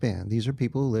lifespan. These are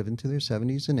people who live into their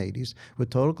 70s and 80s with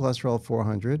total cholesterol of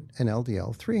 400 and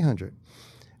LDL 300.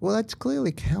 Well, that's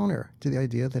clearly counter to the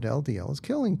idea that LDL is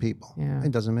killing people. Yeah.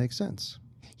 It doesn't make sense.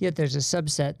 Yet there's a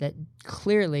subset that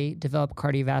clearly develop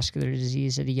cardiovascular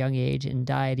disease at a young age and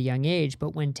die at a young age,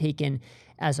 but when taken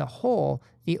as a whole,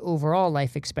 the overall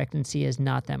life expectancy is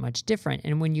not that much different.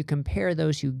 And when you compare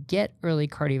those who get early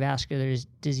cardiovascular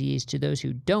disease to those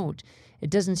who don't, it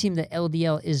doesn't seem that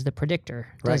LDL is the predictor,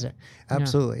 does it?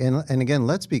 Absolutely. No. And again,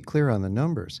 let's be clear on the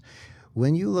numbers.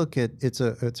 When you look at it's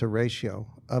a ratio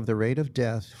of the rate of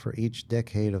death for each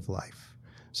decade of life.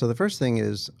 So the first thing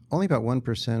is only about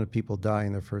 1% of people die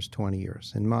in their first 20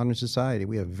 years. In modern society,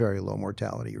 we have very low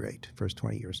mortality rate first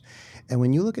 20 years. And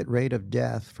when you look at rate of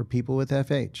death for people with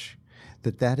FH,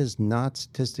 that is not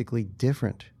statistically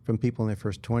different from people in their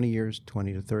first 20 years,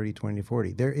 20 to 30, 20 to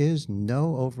 40. There is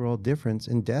no overall difference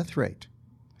in death rate.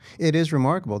 It is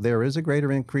remarkable. There is a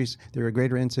greater increase, there are a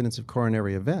greater incidence of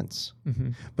coronary events,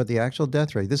 but the actual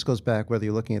death rate, this goes back whether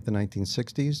you're looking at the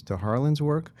 1960s to Harlan's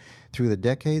work, through the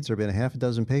decades, there have been a half a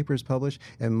dozen papers published,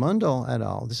 and Mundal et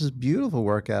al., this is beautiful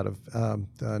work out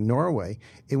of Norway,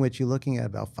 in which you're looking at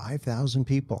about 5,000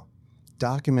 people,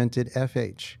 documented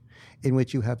FH, in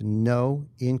which you have no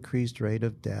increased rate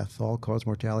of death, all-cause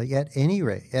mortality at any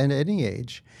rate, at any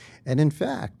age, and in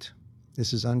fact,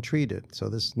 this is untreated. So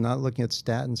this is not looking at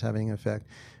statins having an effect.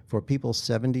 For people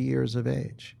 70 years of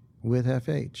age with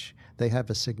FH, they have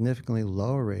a significantly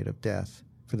lower rate of death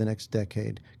for the next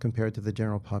decade compared to the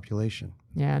general population.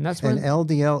 Yeah, and that's when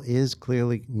LDL is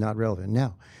clearly not relevant.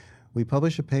 Now, we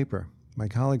publish a paper. My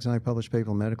colleagues and I published a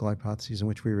paper on medical hypotheses in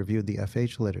which we reviewed the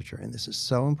FH literature, and this is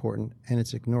so important, and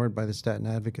it's ignored by the statin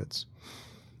advocates.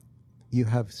 You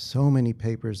have so many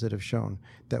papers that have shown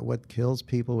that what kills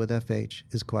people with FH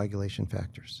is coagulation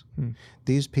factors.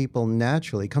 These people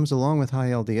naturally, comes along with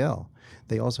high LDL,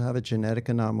 they also have a genetic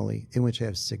anomaly in which they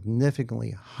have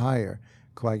significantly higher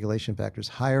coagulation factors,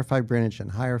 higher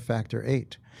fibrinogen, higher factor VIII,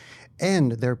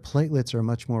 and their platelets are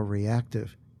much more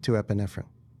reactive to epinephrine.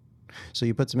 So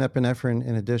you put some epinephrine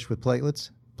in a dish with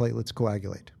platelets, platelets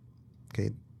coagulate. Okay,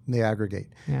 they aggregate.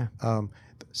 Yeah.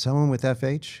 Someone with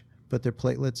FH, put their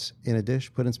platelets in a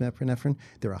dish, put in some epinephrine,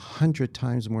 they're 100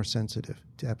 times more sensitive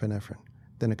to epinephrine.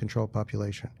 than a control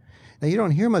population. Now, you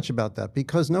don't hear much about that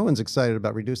because no one's excited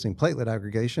about reducing platelet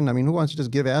aggregation. I mean, who wants to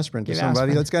just give aspirin to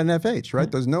somebody that's got an FH, right?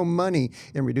 There's no money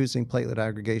in reducing platelet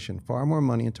aggregation. Far more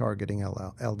money in targeting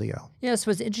LDL. Yes,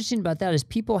 what's interesting about that is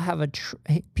people have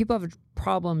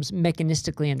problems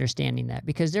mechanistically understanding that,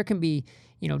 because there can be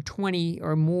 20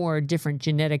 or more different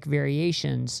genetic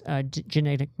variations,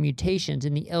 genetic mutations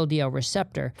in the LDL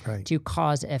receptor to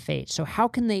cause FH. So how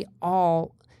can they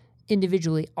all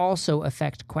individually also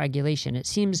affect coagulation? It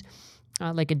seems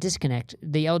like a disconnect.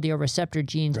 The LDL receptor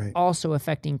genes also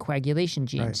affecting coagulation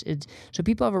genes. So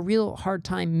people have a real hard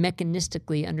time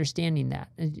mechanistically understanding that.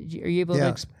 Are you able to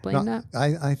explain that?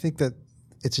 I think that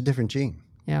it's a different gene.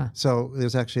 Yeah. So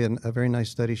there's actually a very nice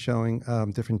study showing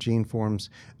different gene forms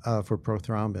for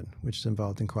prothrombin, which is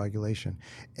involved in coagulation.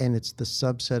 And it's the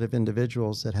subset of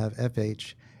individuals that have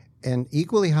FH and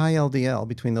equally high LDL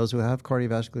between those who have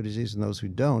cardiovascular disease and those who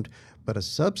don't, but a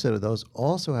subset of those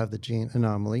also have the gene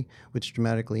anomaly, which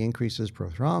dramatically increases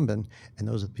prothrombin, and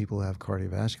those are the people who have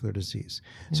cardiovascular disease.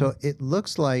 Yeah. So it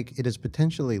looks like it is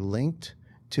potentially linked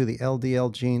to the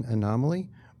LDL gene anomaly,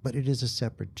 but it is a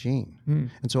separate gene.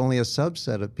 And so only a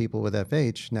subset of people with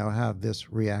FH now have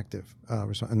this reactive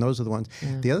response, and those are the ones.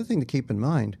 The other thing to keep in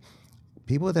mind,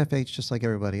 people with FH, just like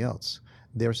everybody else,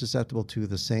 they're susceptible to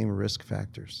the same risk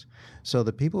factors. So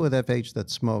the people with FH that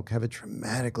smoke have a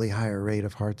dramatically higher rate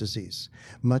of heart disease,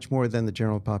 much more than the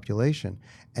general population.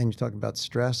 And you talk about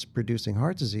stress producing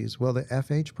heart disease. Well, the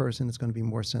FH person is going to be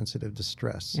more sensitive to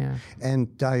stress.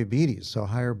 And diabetes, so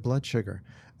higher blood sugar,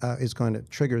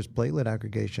 triggers platelet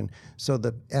aggregation. So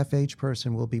the FH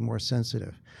person will be more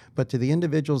sensitive. But to the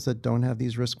individuals that don't have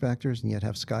these risk factors and yet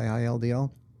have sky-high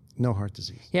LDL, no heart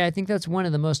disease. Yeah, I think that's one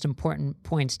of the most important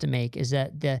points to make, is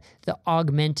that the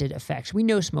augmented effects. We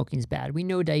know smoking's bad. We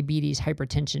know diabetes,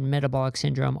 hypertension, metabolic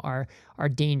syndrome are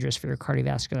dangerous for your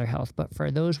cardiovascular health. But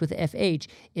for those with FH,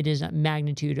 it is a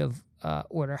magnitude of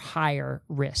order higher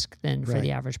risk than for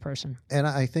the average person. And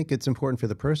I think it's important for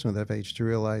the person with FH to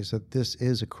realize that this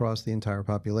is across the entire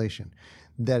population,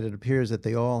 that it appears that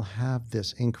they all have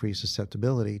this increased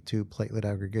susceptibility to platelet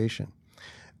aggregation.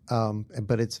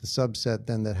 But it's the subset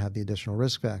then that have the additional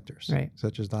risk factors,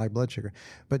 such as the high blood sugar.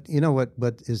 But you know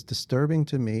what is disturbing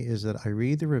to me is that I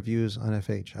read the reviews on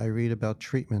FH. I read about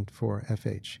treatment for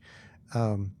FH.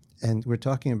 And we're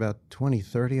talking about 20,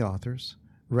 30 authors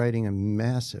writing a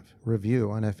massive review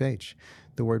on FH.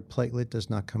 The word platelet does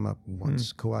not come up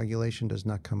once. Coagulation does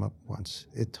not come up once.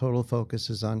 Total focus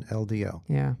is on LDL.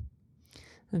 Yeah.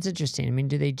 That's interesting. I mean,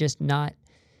 do they just not...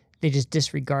 They just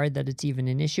disregard that it's even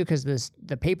an issue because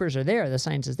the papers are there, the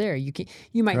science is there.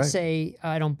 You might say,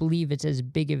 I don't believe it's as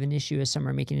big of an issue as some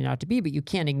are making it out to be, but you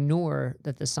can't ignore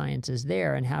that the science is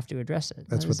there and have to address it.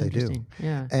 That's what they do.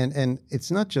 Yeah. And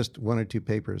it's not just one or two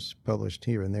papers published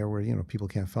here and there where people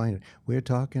can't find it. We're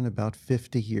talking about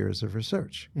 50 years of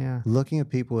research looking at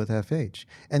people with FH.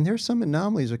 And there's some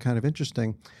anomalies that are kind of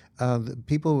interesting. The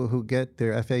people who get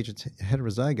their FH, it's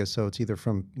heterozygous, so it's either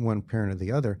from one parent or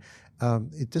the other.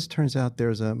 It just turns out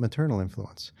there's a maternal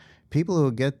influence. People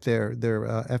who get their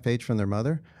FH from their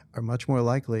mother are much more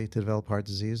likely to develop heart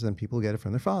disease than people who get it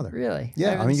from their father. Really? Yeah.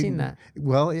 I haven't seen that.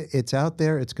 Well, it's out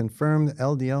there. It's confirmed.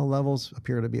 LDL levels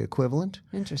appear to be equivalent.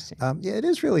 Interesting. Yeah, it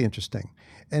is really interesting.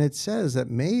 And it says that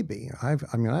maybe, I've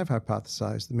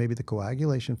hypothesized that maybe the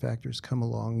coagulation factors come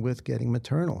along with getting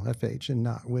maternal FH and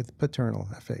not with paternal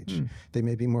FH. They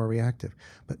may be more reactive.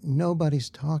 But nobody's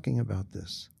talking about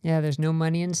this. Yeah, there's no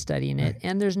money in studying it.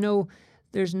 And there's no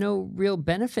real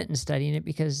benefit in studying it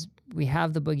because we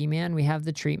have the boogeyman, we have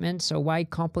the treatment. So why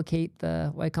complicate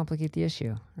the issue?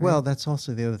 Right? Well, that's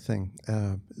also the other thing.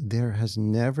 There has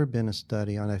never been a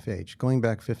study on FH, going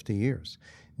back 50 years,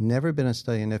 never been a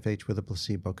study on FH with a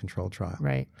placebo-controlled trial.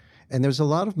 Right. And there's a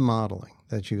lot of modeling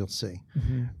that you'll see.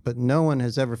 But no one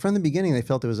has ever, from the beginning, they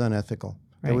felt it was unethical.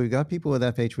 That we've got people with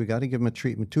FH, we've got to give them a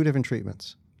treatment, 2 different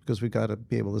treatments, because we've got to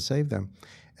be able to save them.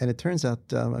 And it turns out,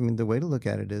 the way to look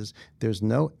at it is there's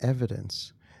no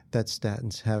evidence that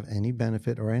statins have any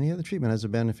benefit or any other treatment has a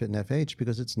benefit in FH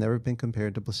because it's never been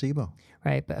compared to placebo.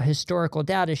 Right, but historical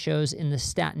data shows in the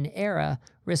statin era,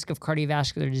 risk of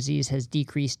cardiovascular disease has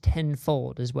decreased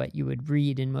tenfold, is what you would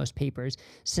read in most papers,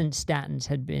 since statin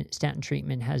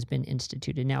treatment has been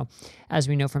instituted. Now, as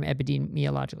we know from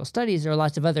epidemiological studies, there are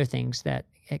lots of other things that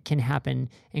can happen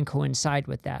and coincide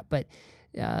with that, but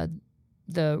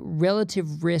the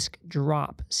relative risk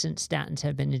drop since statins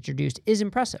have been introduced is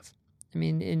impressive. I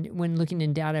mean, when looking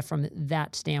in data from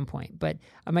that standpoint. But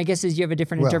my guess is you have a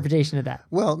different interpretation of that.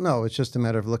 Well, no, it's just a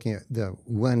matter of looking at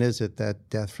when is it that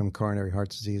death from coronary heart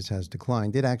disease has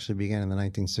declined. It actually began in the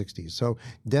 1960s. So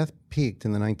death peaked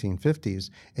in the 1950s,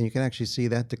 and you can actually see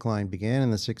that decline began in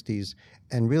the 60s,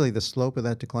 and really the slope of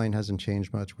that decline hasn't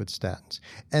changed much with statins.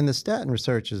 And the statin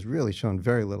research has really shown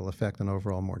very little effect on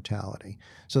overall mortality.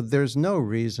 So there's no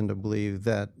reason to believe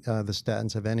that the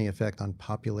statins have any effect on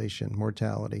population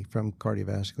mortality from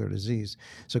cardiovascular disease.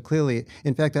 So clearly,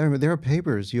 in fact, I remember there are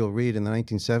papers you'll read in the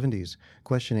 1970s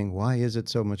questioning why is it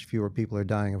so much fewer people are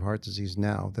dying of heart disease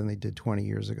now than they did 20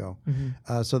 years ago.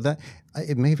 So that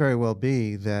it may very well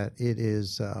be that it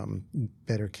is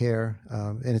better care,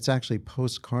 and it's actually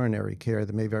post-coronary care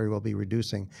that may very well be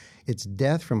reducing. It's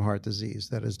death from heart disease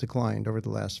that has declined over the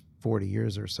last 40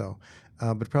 years or so.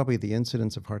 But probably the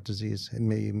incidence of heart disease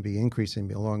may even be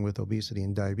increasing along with obesity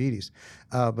and diabetes.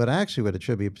 But I actually would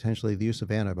attribute potentially the use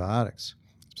of antibiotics.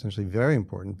 It's potentially very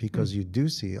important because you do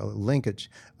see a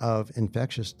linkage of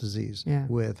infectious disease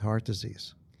with heart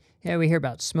disease. Yeah, we hear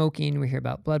about smoking. We hear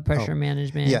about blood pressure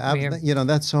management. Yeah,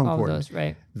 that's so important. All of those,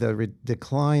 right. The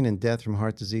decline in death from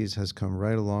heart disease has come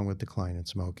right along with decline in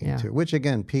smoking, too, which,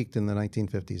 again, peaked in the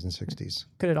 1950s and 60s.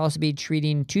 Could it also be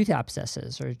treating tooth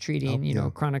abscesses or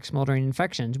treating, chronic smoldering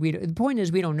infections? The point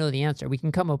is we don't know the answer. We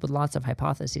can come up with lots of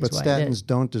hypotheses. But statins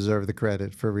don't deserve the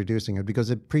credit for reducing it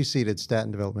because it preceded statin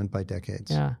development by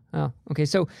decades. Yeah. Oh, okay.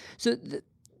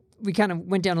 We kind of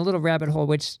went down a little rabbit hole,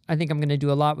 which I think I'm going to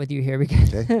do a lot with you here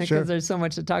because there's so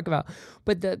much to talk about.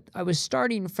 But I was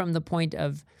starting from the point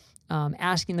of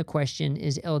asking the question,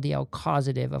 is LDL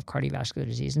causative of cardiovascular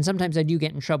disease? And sometimes I do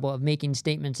get in trouble of making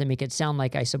statements and make it sound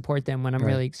like I support them when I'm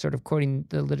really sort of quoting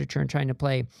the literature and trying to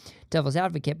play devil's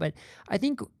advocate. But I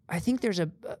think there's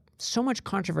so much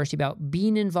controversy about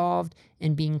being involved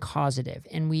and being causative,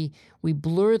 and we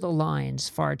blur the lines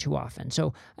far too often.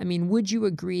 So, I mean, would you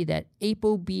agree that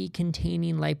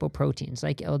ApoB-containing lipoproteins,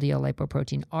 like LDL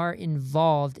lipoprotein, are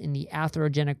involved in the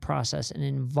atherogenic process and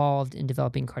involved in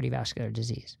developing cardiovascular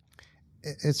disease?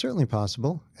 It's certainly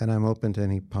possible, and I'm open to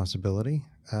any possibility.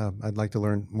 I'd like to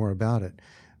learn more about it.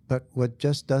 But what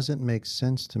just doesn't make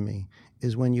sense to me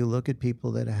is when you look at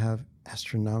people that have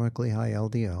astronomically high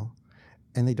LDL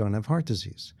and they don't have heart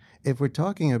disease. If we're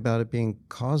talking about it being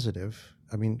causative,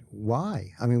 I mean,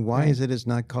 why? I mean, why is it it's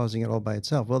not causing it all by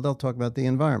itself? Well, they'll talk about the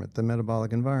environment, the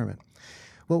metabolic environment.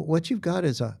 Well, what you've got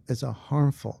is a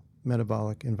harmful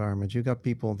metabolic environment. You've got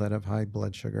people that have high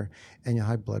blood sugar and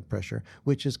high blood pressure,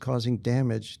 which is causing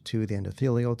damage to the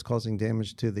endothelial. It's causing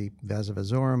damage to the vasa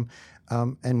vasorum.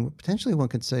 And potentially one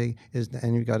could say,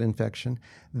 and you've got infection,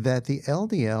 that the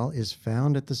LDL is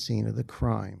found at the scene of the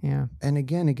crime. Yeah. And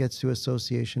again, it gets to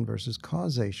association versus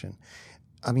causation.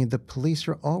 I mean, the police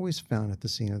are always found at the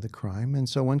scene of the crime, and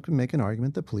so one can make an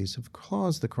argument the police have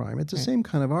caused the crime. It's the same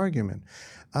kind of argument.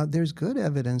 There's good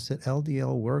evidence that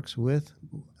LDL works with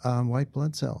white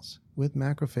blood cells, with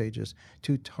macrophages,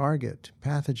 to target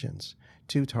pathogens,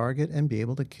 to target and be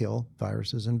able to kill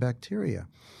viruses and bacteria.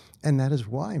 And that is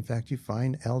why, in fact, you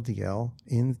find LDL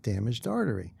in damaged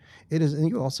artery. It is, and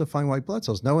you also find white blood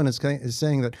cells. No one is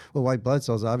saying that, well, white blood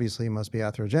cells obviously must be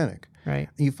atherogenic. Right.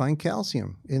 You find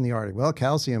calcium in the artery. Well,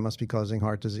 calcium must be causing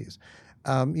heart disease.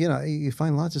 You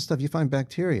find lots of stuff. You find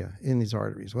bacteria in these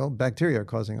arteries. Well, bacteria are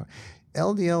causing.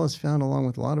 LDL is found along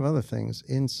with a lot of other things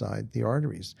inside the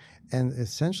arteries. And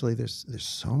essentially, there's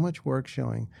so much work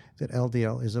showing that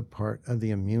LDL is a part of the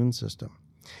immune system.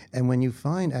 And when you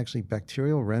find actually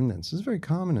bacterial remnants, this is very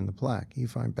common in the plaque, you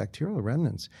find bacterial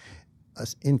remnants,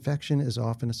 infection is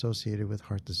often associated with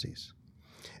heart disease.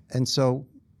 And so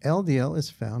LDL is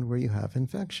found where you have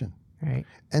infection. Right.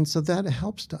 And so that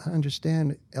helps to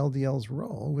understand LDL's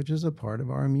role, which is a part of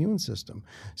our immune system.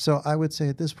 So I would say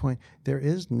at this point, there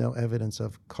is no evidence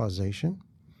of causation.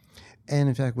 And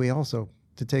in fact, we also,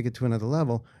 to take it to another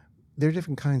level, there are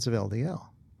different kinds of LDL.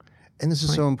 And this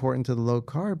is so important to the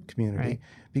low-carb community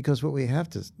because what we have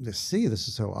to see, this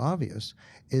is so obvious,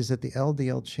 is that the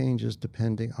LDL changes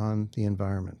depending on the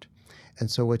environment. And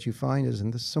so what you find is,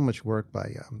 and this is so much work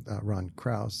by Ron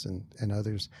Krauss and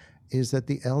others, is that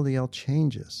the LDL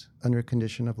changes under a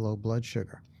condition of low blood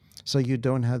sugar. So you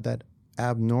don't have that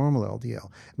abnormal LDL.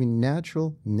 I mean,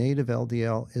 natural, native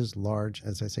LDL is large,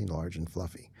 as I say, large and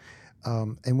fluffy.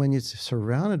 And when it's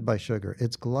surrounded by sugar,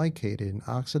 it's glycated and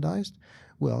oxidized.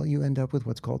 Well, you end up with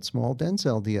what's called small, dense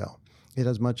LDL. It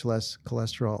has much less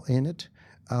cholesterol in it,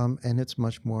 and it's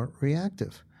much more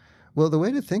reactive. Well, the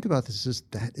way to think about this is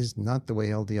that is not the way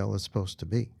LDL is supposed to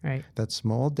be. Right. That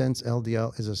small, dense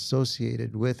LDL is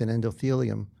associated with an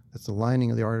endothelium, that's the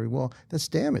lining of the artery wall, that's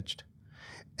damaged.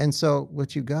 And so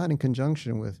what you got in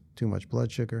conjunction with too much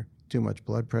blood sugar, too much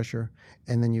blood pressure,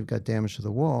 and then you've got damage to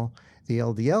the wall, the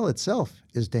LDL itself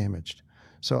is damaged.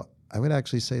 So I would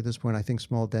actually say at this point, I think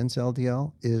small dense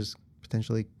LDL is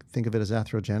potentially, think of it as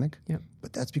atherogenic, Yep.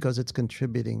 but that's because it's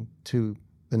contributing to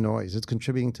the noise. It's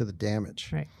contributing to the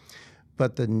damage. Right.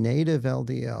 But the native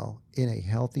LDL in a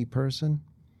healthy person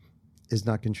is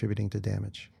not contributing to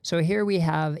damage. So here we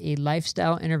have a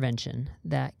lifestyle intervention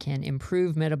that can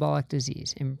improve metabolic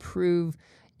disease, improve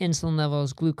insulin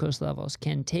levels, glucose levels,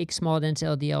 can take small dense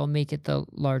LDL, make it the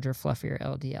larger, fluffier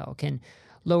LDL, can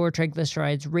lower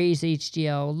triglycerides, raise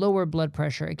HDL, lower blood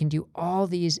pressure. It can do all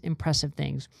these impressive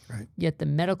things. Right. Yet the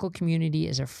medical community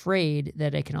is afraid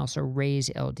that it can also raise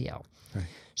LDL. Right.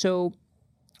 So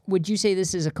would you say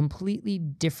this is a completely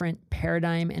different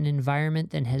paradigm and environment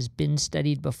than has been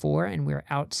studied before, and we're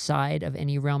outside of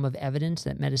any realm of evidence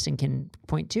that medicine can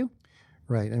point to?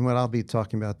 Right. And what I'll be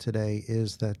talking about today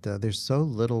is that there's so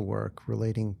little work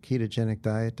relating ketogenic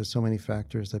diet to so many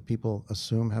factors that people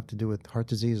assume have to do with heart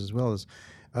disease as well as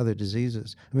other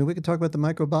diseases. I mean, we could talk about the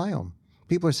microbiome.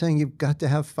 People are saying you've got to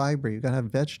have fiber, you've got to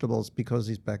have vegetables because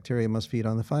these bacteria must feed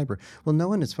on the fiber. Well, no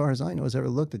one, as far as I know, has ever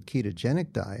looked at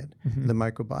ketogenic diet, the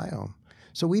microbiome.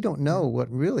 So we don't know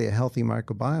what really a healthy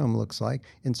microbiome looks like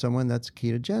in someone that's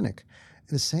ketogenic.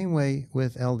 The same way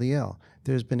with LDL.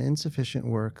 There's been insufficient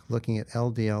work looking at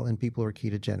LDL in people who are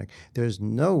ketogenic. There's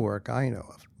no work I know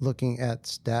of looking at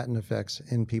statin effects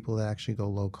in people that actually go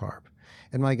low carb.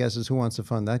 And my guess is who wants to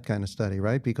fund that kind of study,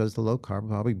 right? Because the low carb will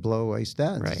probably blow away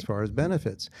statins as far as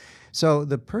benefits. So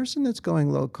the person that's going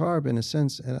low carb, in a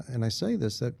sense, and I say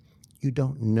this, that you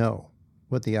don't know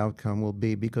what the outcome will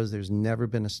be because there's never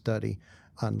been a study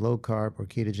on low carb or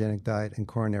ketogenic diet and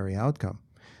coronary outcome.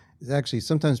 Actually,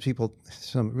 sometimes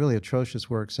some really atrocious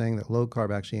work saying that low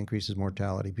carb actually increases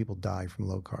mortality. People die from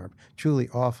low carb. Truly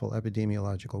awful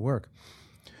epidemiological work.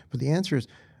 But the answer is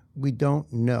we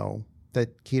don't know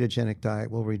that ketogenic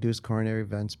diet will reduce coronary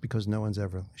events because no one's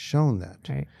ever shown that.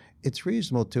 Right. It's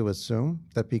reasonable to assume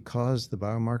that because the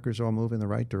biomarkers all move in the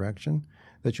right direction,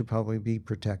 that you'll probably be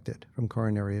protected from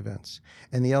coronary events.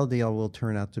 And the LDL will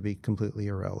turn out to be completely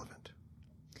irrelevant.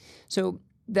 So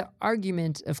the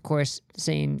argument, of course,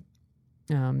 saying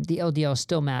the LDL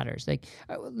still matters. Let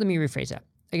me rephrase that.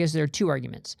 I guess there are two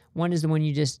arguments. One is the one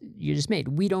you just made.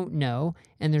 We don't know,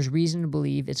 and there's reason to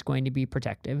believe it's going to be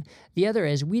protective. The other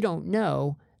is we don't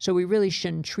know, so we really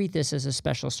shouldn't treat this as a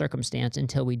special circumstance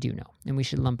until we do know, and we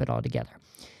should lump it all together.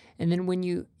 And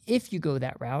then if you go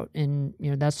that route, and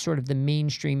that's sort of the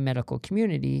mainstream medical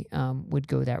community would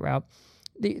go that route,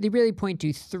 they really point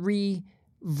to three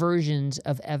versions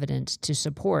of evidence to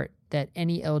support that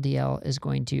any elevated LDL is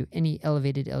going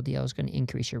to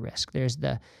increase your risk. There's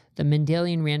the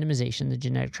Mendelian randomization, the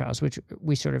genetic trials, which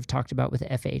we sort of talked about with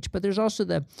FH, but there's also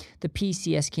the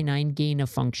PCSK9 gain of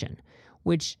function,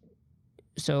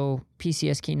 so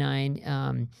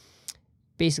PCSK9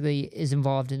 basically is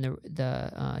involved in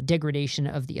the degradation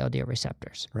of the LDL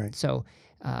receptors. Right. So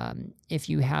if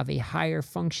you have a higher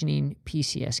functioning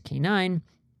PCSK9,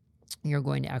 you're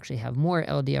going to actually have more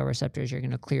LDL receptors. You're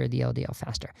going to clear the LDL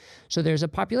faster. So there's a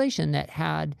population that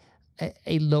had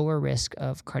a lower risk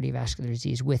of cardiovascular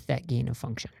disease with that gain of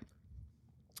function,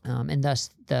 and thus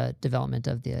the development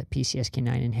of the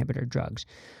PCSK9 inhibitor drugs.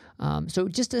 So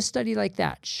just a study like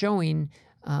that showing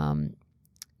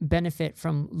benefit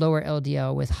from lower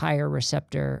LDL with higher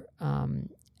receptor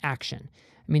action.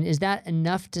 I mean, is that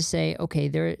enough to say, okay,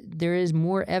 there is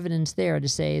more evidence there to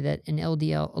say that a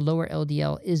lower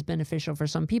LDL is beneficial for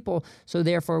some people, so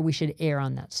therefore we should err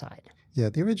on that side? Yeah,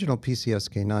 the original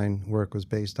PCSK9 work was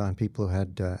based on people who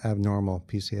had abnormal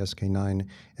PCSK9,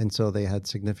 and so they had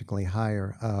significantly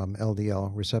higher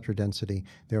LDL receptor density,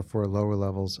 therefore lower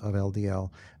levels of LDL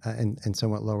and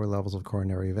somewhat lower levels of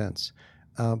coronary events.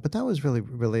 But that was really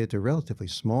related to a relatively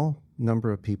small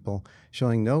number of people,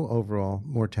 showing no overall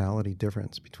mortality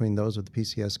difference between those with the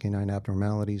PCSK9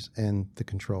 abnormalities and the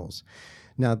controls.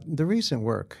 Now, the recent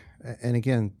work, and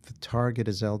again, the target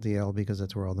is LDL because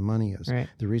that's where all the money is. Right.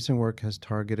 The recent work has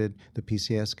targeted the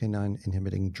PCSK9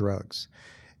 inhibiting drugs.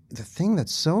 The thing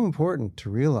that's so important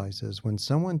to realize is when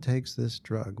someone takes this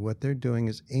drug, what they're doing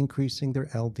is increasing their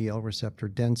LDL receptor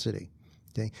density.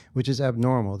 Okay, which is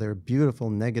abnormal. There are beautiful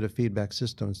negative feedback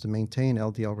systems to maintain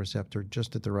LDL receptor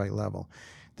just at the right level.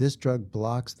 This drug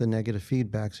blocks the negative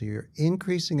feedback, so you're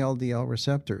increasing LDL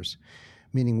receptors,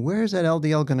 meaning where's that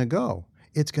LDL going to go?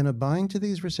 It's going to bind to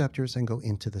these receptors and go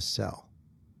into the cell.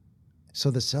 So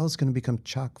the cell is going to become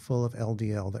chock full of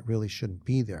LDL that really shouldn't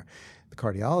be there. The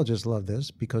cardiologists love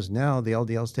this because now the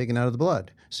LDL is taken out of the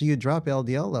blood. So you drop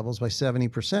LDL levels by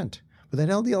 70%. But that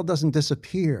LDL doesn't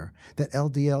disappear. That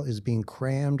LDL is being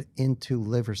crammed into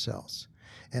liver cells.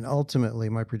 And ultimately,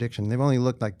 my prediction, they've only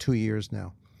looked like 2 years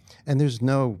now. And there's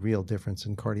no real difference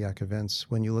in cardiac events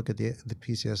when you look at the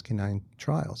PCSK9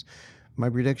 trials. My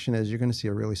prediction is you're going to see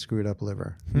a really screwed up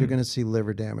liver. You're going to see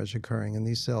liver damage occurring in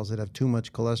these cells that have too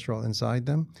much cholesterol inside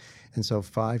them. And so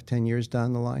 5-10 years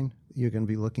down the line, you're going to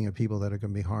be looking at people that are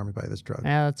going to be harmed by this drug.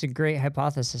 Yeah, that's a great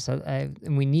hypothesis.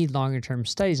 And we need longer term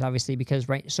studies, obviously, because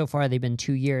so far they've been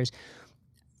 2 years.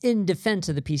 In defense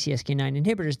of the PCSK9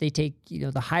 inhibitors, they take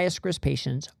the highest risk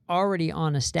patients already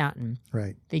on a statin.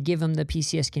 Right. They give them the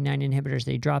PCSK9 inhibitors.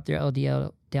 They drop their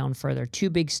LDL down further. 2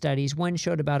 big studies. One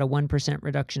showed about a 1%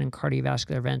 reduction in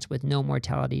cardiovascular events with no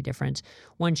mortality difference.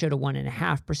 One showed a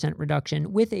 1.5%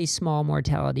 reduction with a small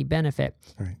mortality benefit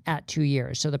at 2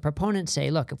 years. So the proponents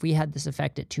say, look, if we had this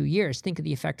effect at 2 years, think of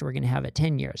the effect we're going to have at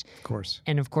 10 years. Of course.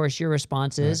 And of course, your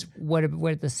response is, what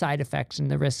are the side effects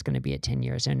and the risks going to be at 10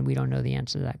 years? And we don't know the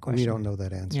answer to that question. We don't know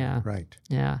that answer. Yeah. Right.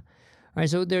 Yeah. All right,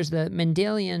 so there's the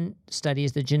Mendelian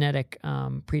studies, the genetic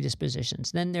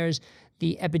predispositions. Then there's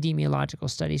the epidemiological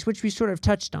studies, which we sort of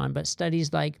touched on, but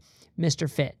studies like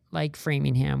Mr. Fit, like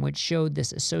Framingham, which showed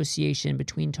this association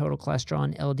between total cholesterol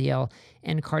and LDL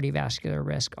and cardiovascular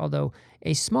risk, although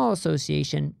a small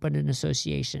association, but an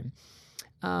association.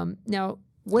 Now,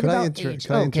 what about age?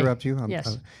 Could I interrupt you?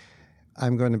 Yes.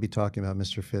 I'm going to be talking about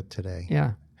Mr. Fit today.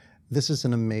 Yeah. This is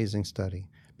an amazing study,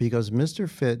 because Mr.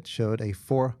 Fit showed a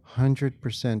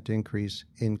 400% increase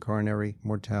in coronary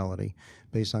mortality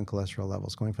based on cholesterol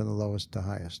levels, going from the lowest to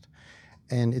highest.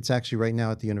 And it's actually right now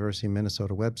at the University of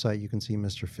Minnesota website, you can see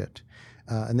Mr. Fit.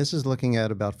 And this is looking at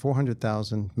about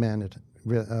 400,000 men,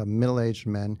 middle-aged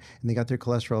men, and they got their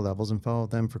cholesterol levels and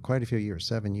followed them for quite a few years,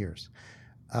 7 years.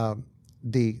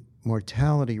 The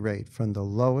mortality rate from the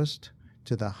lowest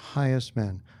to the highest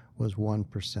men was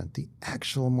 1%. The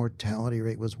actual mortality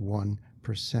rate was 1%.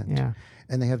 Yeah.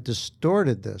 And they have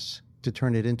distorted this to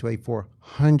turn it into a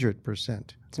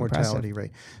 400% mortality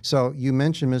rate. So you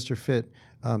mentioned Mr. Fit.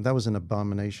 That was an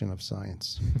abomination of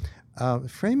science.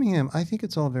 Framingham, I think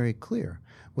it's all very clear.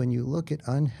 When you look at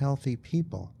unhealthy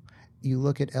people, you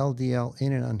look at LDL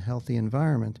in an unhealthy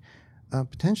environment,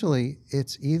 potentially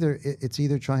it's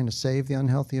either trying to save the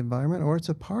unhealthy environment or it's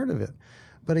a part of it.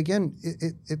 But again,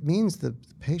 it means the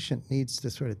patient needs to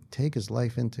sort of take his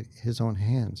life into his own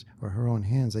hands or her own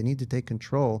hands. They need to take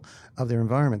control of their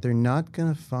environment. They're not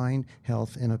going to find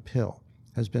health in a pill,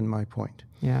 has been my point.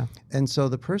 Yeah. And so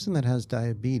the person that has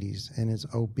diabetes and is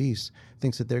obese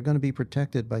thinks that they're going to be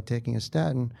protected by taking a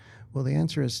statin. Well, the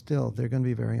answer is still they're going to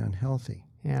be very unhealthy.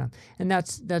 Yeah, and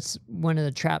that's one of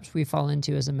the traps we fall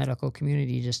into as a medical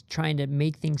community, just trying to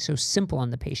make things so simple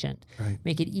on the patient,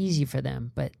 make it easy for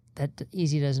them, but that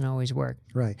easy doesn't always work.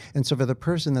 Right, and so for the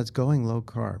person that's going low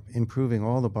carb, improving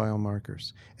all the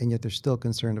biomarkers, and yet they're still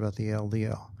concerned about the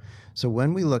LDL. So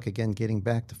when we look, again, getting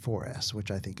back to 4S, which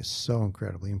I think is so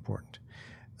incredibly important,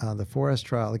 the 4S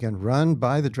trial, again, run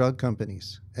by the drug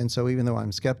companies. And so even though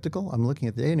I'm skeptical, I'm looking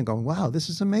at the data and going, wow, this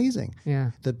is amazing.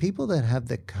 Yeah. The people that have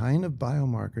the kind of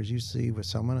biomarkers you see with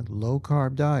someone on a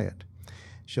low-carb diet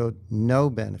showed no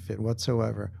benefit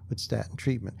whatsoever with statin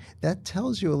treatment. That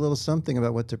tells you a little something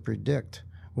about what to predict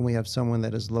when we have someone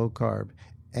that is low-carb,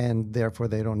 and therefore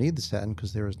they don't need the statin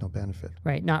because there is no benefit.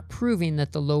 Right, not proving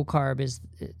that the low carb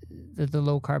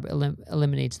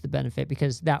eliminates the benefit,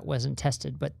 because that wasn't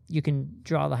tested, but you can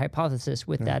draw the hypothesis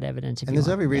with that evidence. And there's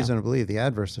every reason to believe the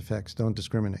adverse effects don't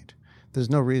discriminate. There's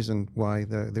no reason why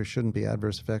there shouldn't be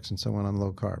adverse effects in someone on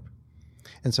low carb.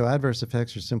 And so adverse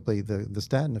effects are simply the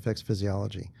statin affects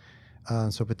physiology.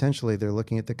 So potentially they're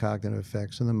looking at the cognitive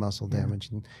effects and the muscle damage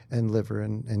and liver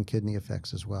and kidney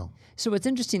effects as well. So what's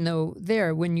interesting, though,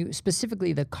 there, when you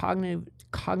specifically the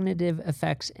cognitive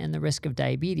effects and the risk of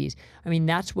diabetes, I mean,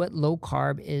 that's what low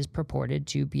carb is purported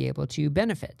to be able to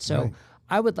benefit. So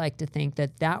I would like to think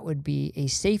that that would be a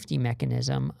safety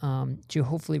mechanism to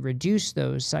hopefully reduce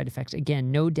those side effects.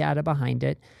 Again, no data behind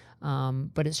it.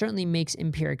 But it certainly makes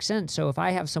empiric sense. So if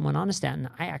I have someone on a statin,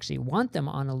 I actually want them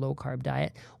on a low-carb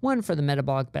diet, one, for the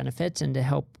metabolic benefits and to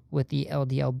help with the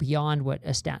LDL beyond what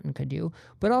a statin could do,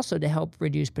 but also to help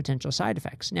reduce potential side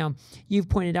effects. Now, you've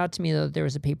pointed out to me, though, that there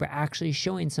was a paper actually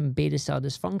showing some beta cell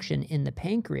dysfunction in the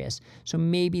pancreas. So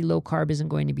maybe low-carb isn't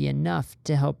going to be enough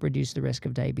to help reduce the risk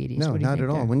of diabetes. No, what do you not think at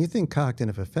all. there? When you think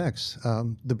cognitive effects,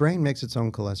 the brain makes its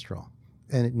own cholesterol.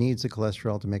 and it needs the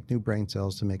cholesterol to make new brain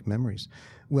cells to make memories.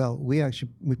 Well, we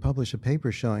published a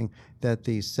paper showing that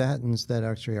the statins that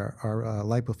actually are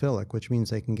lipophilic, which means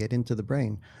they can get into the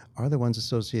brain, are the ones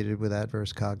associated with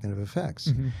adverse cognitive effects.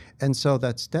 Mm-hmm. And so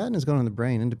that statin is going in the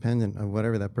brain independent of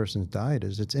whatever that person's diet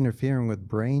is. It's interfering with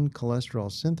brain cholesterol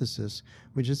synthesis,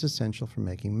 which is essential for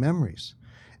making memories.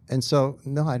 And so,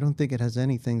 no, I don't think it has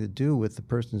anything to do with the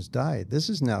person's diet. This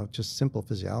is now just simple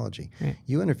physiology. Right.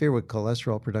 You interfere with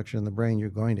cholesterol production in the brain, you're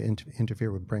going to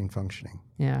interfere with brain functioning.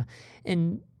 Yeah.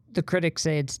 And the critics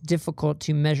say it's difficult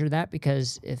to measure that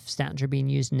because if statins are being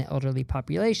used in the elderly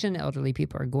population, elderly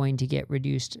people are going to get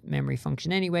reduced memory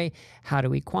function anyway. How do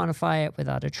we quantify it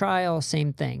without a trial?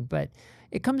 Same thing. But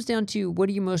it comes down to, what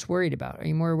are you most worried about? Are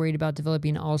you more worried about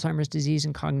developing Alzheimer's disease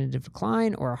and cognitive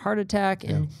decline, or a heart attack?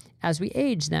 And as we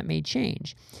age, that may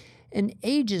change. And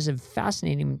age is a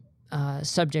fascinating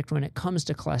subject when it comes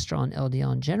to cholesterol and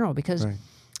LDL in general, because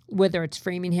whether it's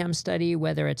Framingham study,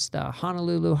 whether it's the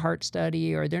Honolulu heart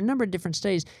study, or there are a number of different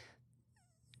studies,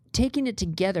 taking it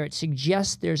together, it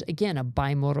suggests there's, again, a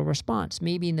bimodal response.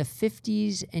 Maybe in the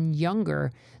 50s and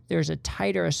younger, there's a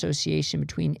tighter association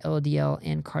between LDL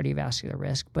and cardiovascular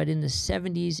risk. But in the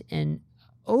 70s and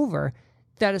over,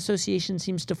 that association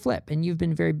seems to flip. And you've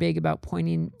been very big about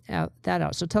pointing that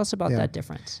out. So tell us about that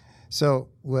difference. So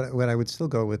what I would still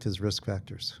go with is risk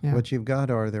factors. Yeah. What you've got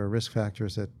there are risk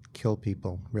factors that kill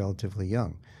people relatively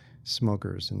young.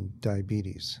 Smokers and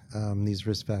diabetes. These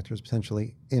risk factors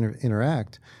potentially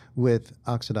interact with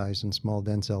oxidized and small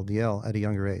dense LDL at a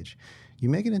younger age. You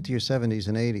make it into your 70s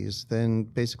and 80s, then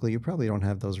basically you probably don't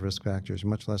have those risk factors. You're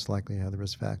much less likely to have the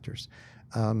risk factors.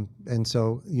 And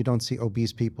so you don't see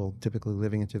obese people typically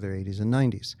living into their 80s and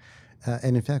 90s.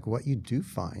 And in fact, what you do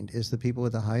find is the people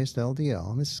with the highest LDL,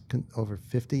 and this is over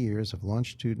 50 years of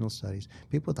longitudinal studies,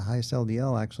 people with the highest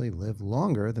LDL actually live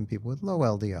longer than people with low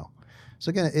LDL. So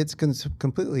again, it's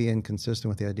completely inconsistent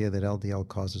with the idea that LDL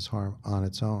causes harm on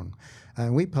its own.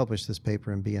 And we published this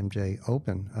paper in BMJ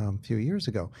Open a few years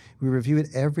ago. We reviewed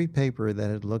every paper that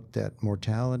had looked at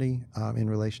mortality in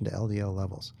relation to LDL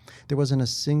levels. There wasn't a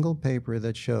single paper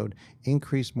that showed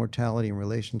increased mortality in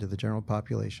relation to the general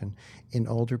population in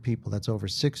older people, that's over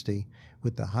 60,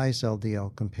 with the highest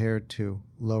LDL compared to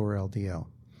lower LDL.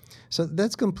 So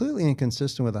that's completely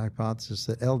inconsistent with the hypothesis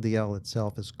that LDL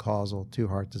itself is causal to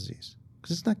heart disease,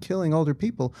 because it's not killing older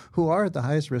people who are at the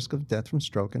highest risk of death from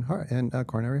stroke and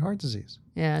coronary heart disease.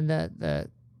 Yeah, and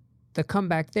the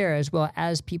comeback there, as well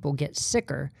as people get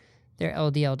sicker, their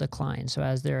LDL declines. So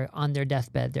as they're on their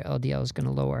deathbed, their LDL is going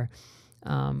to lower.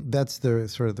 That's the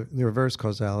sort of the reverse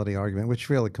causality argument, which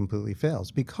really completely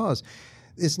fails, because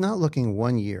it's not looking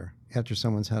 1 year after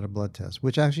someone's had a blood test,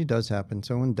 which actually does happen.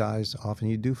 Someone dies, often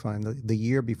you do find the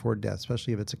year before death,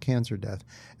 especially if it's a cancer death,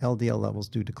 LDL levels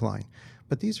do decline.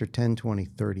 But these are 10, 20,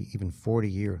 30, even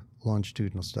 40-year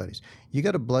longitudinal studies. You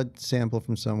got a blood sample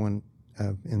from someone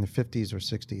in the 50s or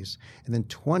 60s, and then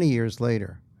 20 years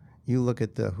later, you look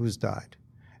at who's died.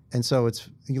 And so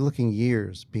you're looking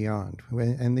years beyond.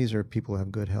 And these are people who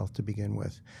have good health to begin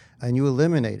with. And you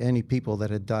eliminate any people that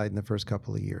had died in the first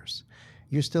couple of years.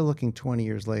 You're still looking 20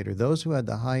 years later. Those who had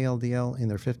the high LDL in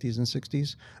their 50s and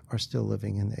 60s are still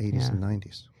living in the 80s and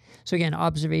 90s. So again,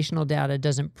 observational data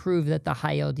doesn't prove that the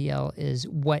high LDL is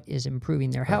what is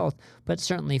improving their health, but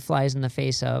certainly flies in the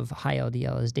face of high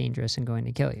LDL is dangerous and going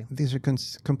to kill you. These are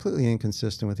completely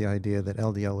inconsistent with the idea that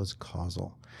LDL is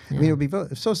causal. I mean, it would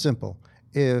be so simple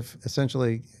if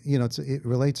essentially, it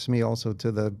relates to me also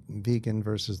to the vegan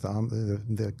versus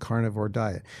the carnivore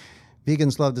diet.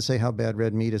 Vegans love to say how bad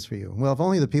red meat is for you. Well, if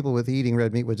only the people with eating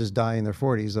red meat would just die in their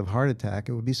 40s of heart attack,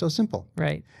 it would be so simple.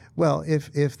 Right. Well,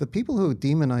 if the people who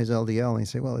demonize LDL and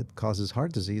say, well, it causes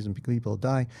heart disease and people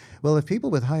die, well, if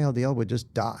people with high LDL would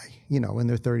just die, in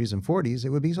their 30s and 40s, it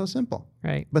would be so simple.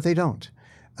 Right. But they don't.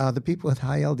 The people with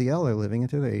high LDL are living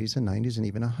into their 80s and 90s and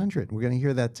even 100. We're going to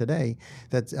hear that today,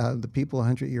 that the people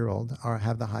 100-year-old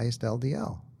have the highest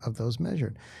LDL of those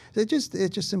measured. It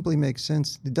just simply makes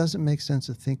sense. It doesn't make sense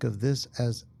to think of this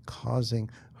as causing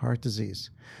heart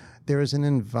disease. There is an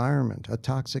environment, a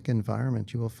toxic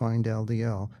environment. You will find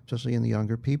LDL, especially in the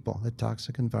younger people. The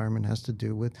toxic environment has to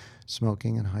do with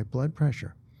smoking and high blood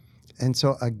pressure. And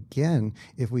so again,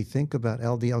 if we think about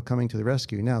LDL coming to the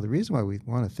rescue, now the reason why we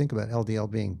want to think about LDL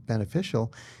being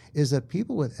beneficial is that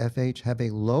people with FH have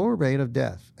a lower rate of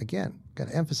death. Again, got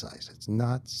to emphasize, it's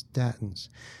not statins.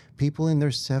 People in their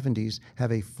 70s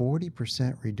have a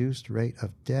 40% reduced rate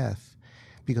of death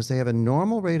because they have a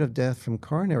normal rate of death from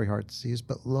coronary heart disease,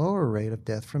 but lower rate of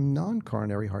death from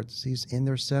non-coronary heart disease in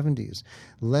their 70s.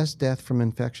 Less death from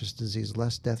infectious disease,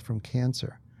 less death from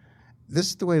cancer. this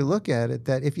is the way to look at it,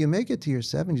 that if you make it to your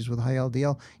 70s with high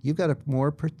LDL, you've got a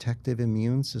more protective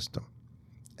immune system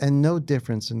and no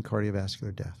difference in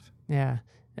cardiovascular death. Yeah.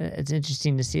 It's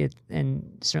interesting to see it,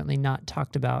 and certainly not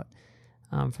talked about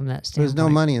from that standpoint. There's no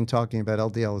money in talking about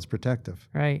LDL as protective.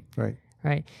 Right. Right.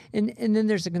 Right. And then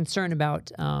there's a concern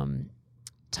about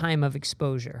time of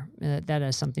exposure. That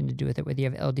has something to do with it, whether you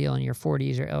have LDL in your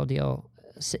 40s or LDL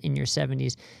in your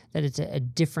 70s, that it's a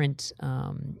different,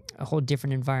 a whole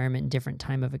different environment, different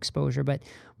time of exposure. But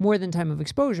more than time of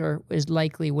exposure is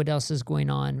likely what else is going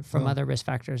on from other risk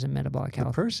factors in metabolic health.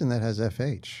 The person that has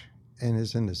FH and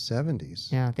is in the 70s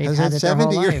they've has had had it their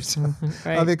whole 70 years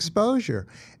right. of exposure.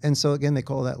 And so, again, they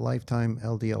call that lifetime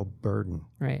LDL burden.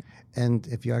 Right. And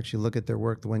if you actually look at their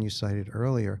work, the one you cited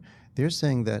earlier, they're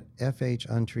saying that FH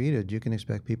untreated, you can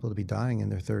expect people to be dying in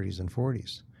their 30s and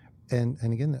 40s. And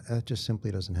again, that just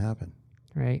simply doesn't happen.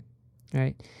 Right,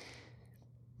 right.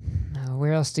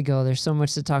 Where else to go? There's so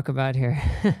much to talk about here,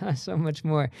 so much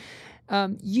more.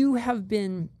 You have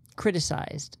been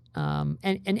criticized,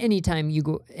 and anytime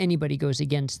anybody goes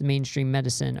against the mainstream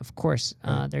medicine, of course,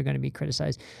 they're going to be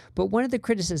criticized. But one of the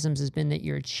criticisms has been that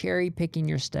you're cherry picking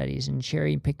your studies and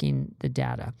cherry picking the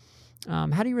data.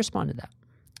 How do you respond to that?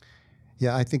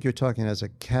 Yeah, I think you're talking as a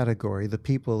category. The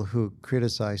people who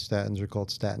criticize statins are called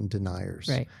statin deniers.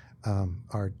 Right.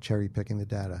 Are cherry picking the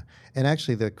data. And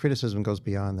actually, the criticism goes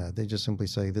beyond that. They just simply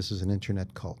say this is an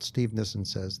internet cult. Steve Nissen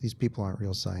says these people aren't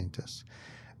real scientists.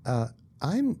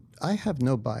 I have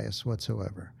no bias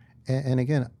whatsoever. And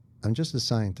again, I'm just a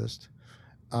scientist.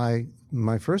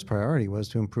 My first priority was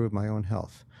to improve my own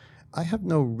health. I have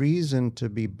no reason to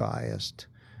be biased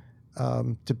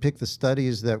to pick the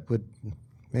studies that would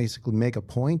basically make a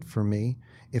point for me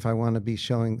if I want to be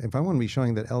showing that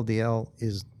LDL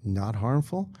is not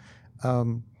harmful.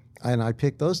 And I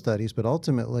pick those studies, but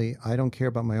ultimately I don't care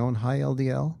about my own high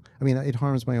LDL. I mean, it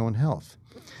harms my own health.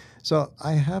 So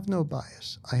I have no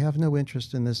bias. I have no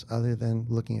interest in this other than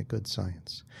looking at good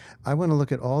science. I want to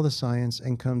look at all the science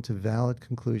and come to valid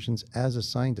conclusions as a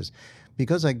scientist.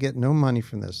 Because I get no money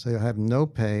from this, I have no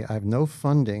pay, I have no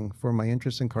funding for my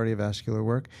interest in cardiovascular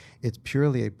work. It's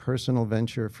purely a personal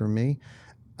venture for me.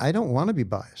 I don't want to be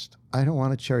biased. I don't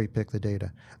want to cherry pick the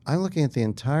data. I'm looking at the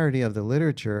entirety of the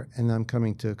literature and I'm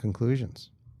coming to conclusions.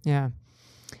 Yeah.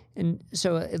 And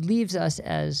so it leaves us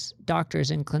as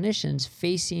doctors and clinicians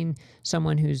facing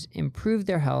someone who's improved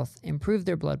their health, improved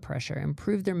their blood pressure,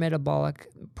 improved their metabolic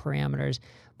parameters,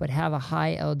 but have a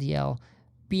high LDL,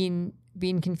 being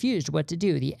confused what to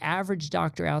do. The average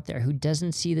doctor out there who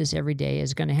doesn't see this every day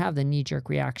is going to have the knee-jerk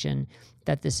reaction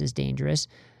that this is dangerous.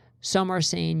 Some are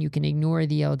saying you can ignore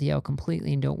the LDL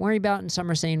completely and don't worry about it, and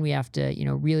some are saying we have to,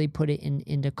 really put it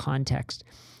into context.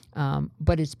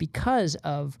 But it's because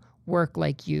of work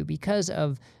like you, because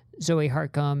of Zoe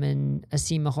Hartcomb and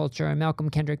Asima Holcher and Malcolm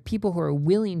Kendrick, people who are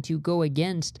willing to go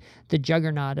against the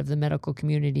juggernaut of the medical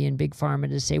community and big pharma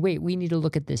to say, wait, we need to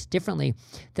look at this differently,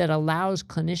 that allows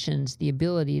clinicians the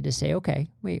ability to say, okay,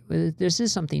 wait, this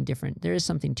is something different. There is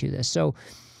something to this. So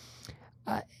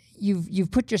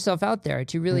you've put yourself out there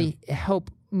to really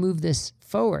help move this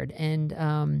forward.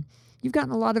 And you've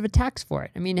gotten a lot of attacks for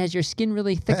it. I mean, has your skin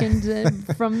really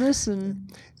thickened from this?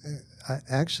 And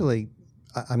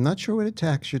I'm not sure what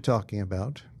attacks you're talking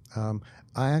about.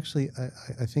 I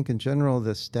think in general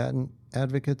the statin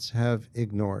advocates have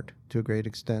ignored to a great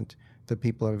extent the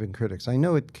people who have been critics. I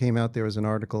know it came out, there was an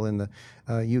article in the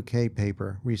UK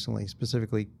paper recently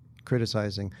specifically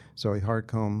criticizing Zoe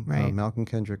Hartcomb, Malcolm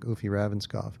Kendrick, Ufi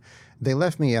Ravenscoff. They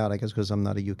left me out, I guess, because I'm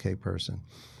not a UK person.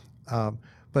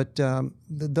 But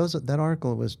that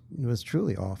article was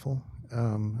truly awful.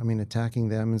 Attacking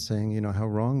them and saying, how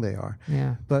wrong they are.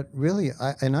 Yeah. But really,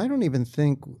 I don't even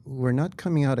think we're not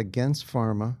coming out against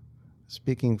pharma,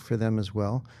 speaking for them as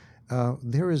well.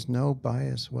 There is no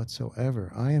bias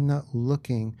whatsoever. I am not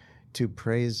looking to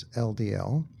praise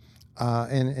LDL.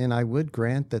 And I would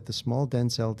grant that the small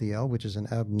dense LDL, which is an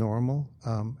abnormal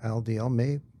LDL,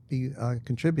 may be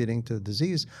contributing to the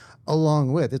disease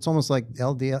along with. It's almost like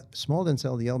small dense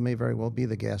LDL may very well be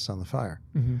the gas on the fire,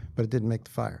 but it didn't make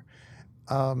the fire.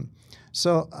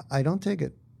 So I don't take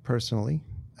it personally.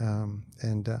 I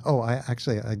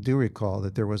do recall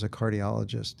that there was a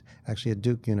cardiologist, actually at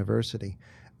Duke University,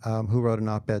 who wrote an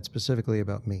op-ed specifically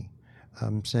about me,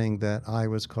 saying that I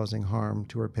was causing harm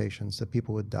to her patients, that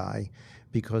people would die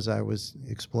because I was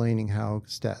explaining how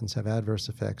statins have adverse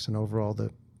effects and overall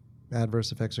the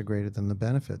adverse effects are greater than the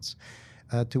benefits.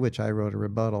 To which I wrote a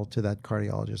rebuttal to that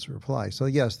cardiologist's reply. So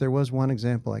yes, there was one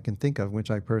example I can think of in which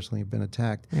I personally have been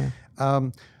attacked. Yeah.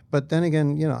 But then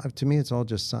again, to me, it's all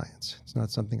just science. It's not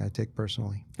something I take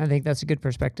personally. I think that's a good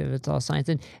perspective. It's all science.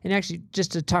 And actually,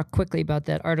 just to talk quickly about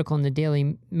that article in the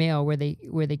Daily Mail where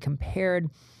they compared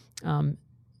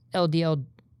LDL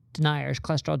deniers,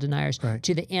 cholesterol deniers, Right.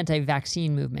 to the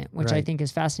anti-vaccine movement, which I Right. think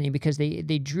is fascinating because they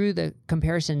drew the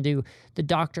comparison to the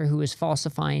doctor who was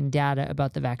falsifying data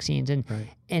about the vaccines. Right.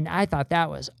 And I thought that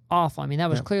was awful. I mean, that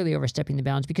was Yeah. clearly overstepping the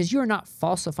bounds because you're not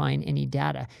falsifying any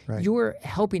data. Right. You're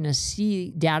helping us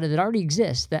see data that already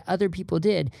exists that other people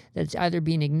did that's either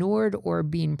being ignored or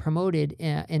being promoted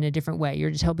in a different way.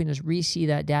 You're just helping us re-see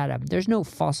that data. There's no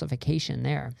falsification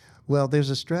there. Well, there's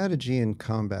a strategy in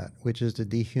combat, which is to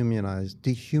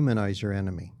dehumanize your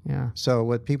enemy. Yeah. So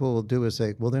what people will do is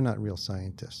say, well, they're not real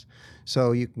scientists.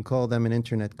 So you can call them an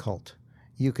internet cult.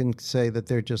 You can say that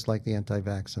they're just like the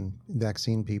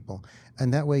vaccine people.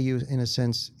 And that way you, in a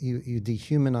sense, you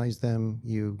dehumanize them,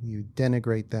 you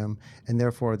denigrate them, and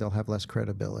therefore they'll have less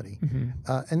credibility.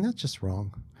 And that's just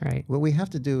wrong. Right. What we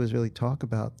have to do is really talk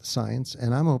about the science,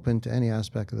 and I'm open to any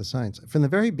aspect of the science. From the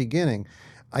very beginning,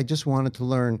 I just wanted to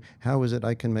learn how is it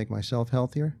I can make myself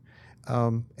healthier.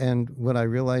 And what I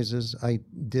realized is I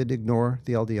did ignore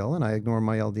the LDL, and I ignore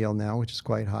my LDL now, which is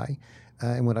quite high.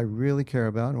 And what I really care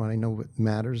about, and what I know what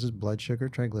matters, is blood sugar,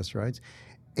 triglycerides.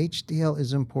 HDL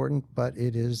is important, but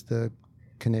it is the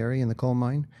canary in the coal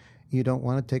mine. You don't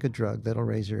want to take a drug that'll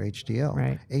raise your HDL.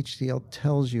 Right. HDL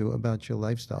tells you about your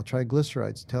lifestyle.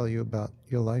 Triglycerides tell you about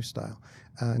your lifestyle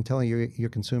and tell you you're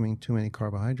consuming too many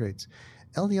carbohydrates.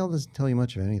 LDL doesn't tell you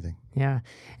much of anything. Yeah.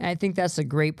 And I think that's a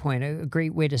great point. A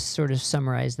great way to sort of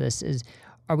summarize this is,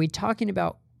 are we talking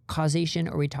about causation,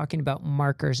 or are we talking about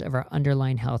markers of our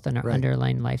underlying health and our Right.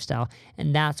 underlying lifestyle?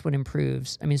 And that's what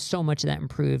improves. I mean, so much of that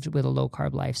improves with a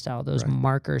low-carb lifestyle. Those Right.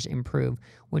 markers improve,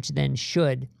 which then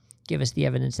should give us the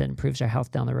evidence that improves our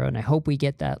health down the road. And I hope we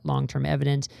get that long-term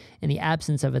evidence. In the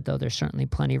absence of it, though, there's certainly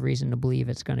plenty of reason to believe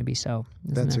it's going to be so.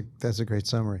 That's a great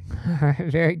summary. All right,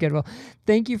 very good. Well,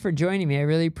 thank you for joining me. I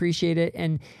really appreciate it.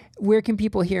 And where can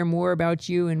people hear more about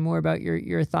you and more about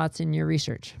your thoughts and your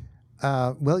research?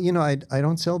 Well, I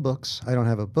don't sell books. I don't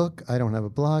have a book. I don't have a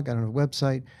blog. I don't have a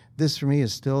website. This for me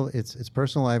is still, it's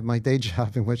personal. I have my day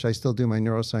job in which I still do my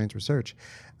neuroscience research.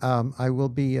 I will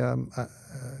be,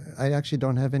 I actually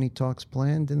don't have any talks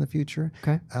planned in the future.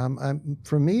 Okay.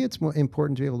 For me, it's more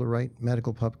important to be able to write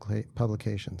medical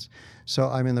publications. So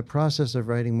I'm in the process of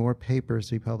writing more papers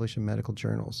to be published in medical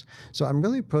journals. So I'm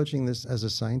really approaching this as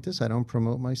a scientist. I don't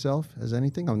promote myself as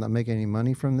anything. I'm not making any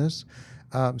money from this.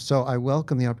 So I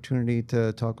welcome the opportunity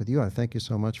to talk with you. I thank you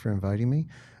so much for inviting me.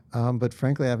 But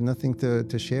frankly, I have nothing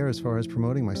to share as far as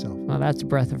promoting myself. Well, that's a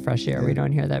breath of fresh air. We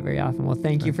don't hear that very often. Well,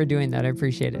 thank you for doing that. I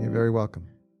appreciate it. You're very welcome.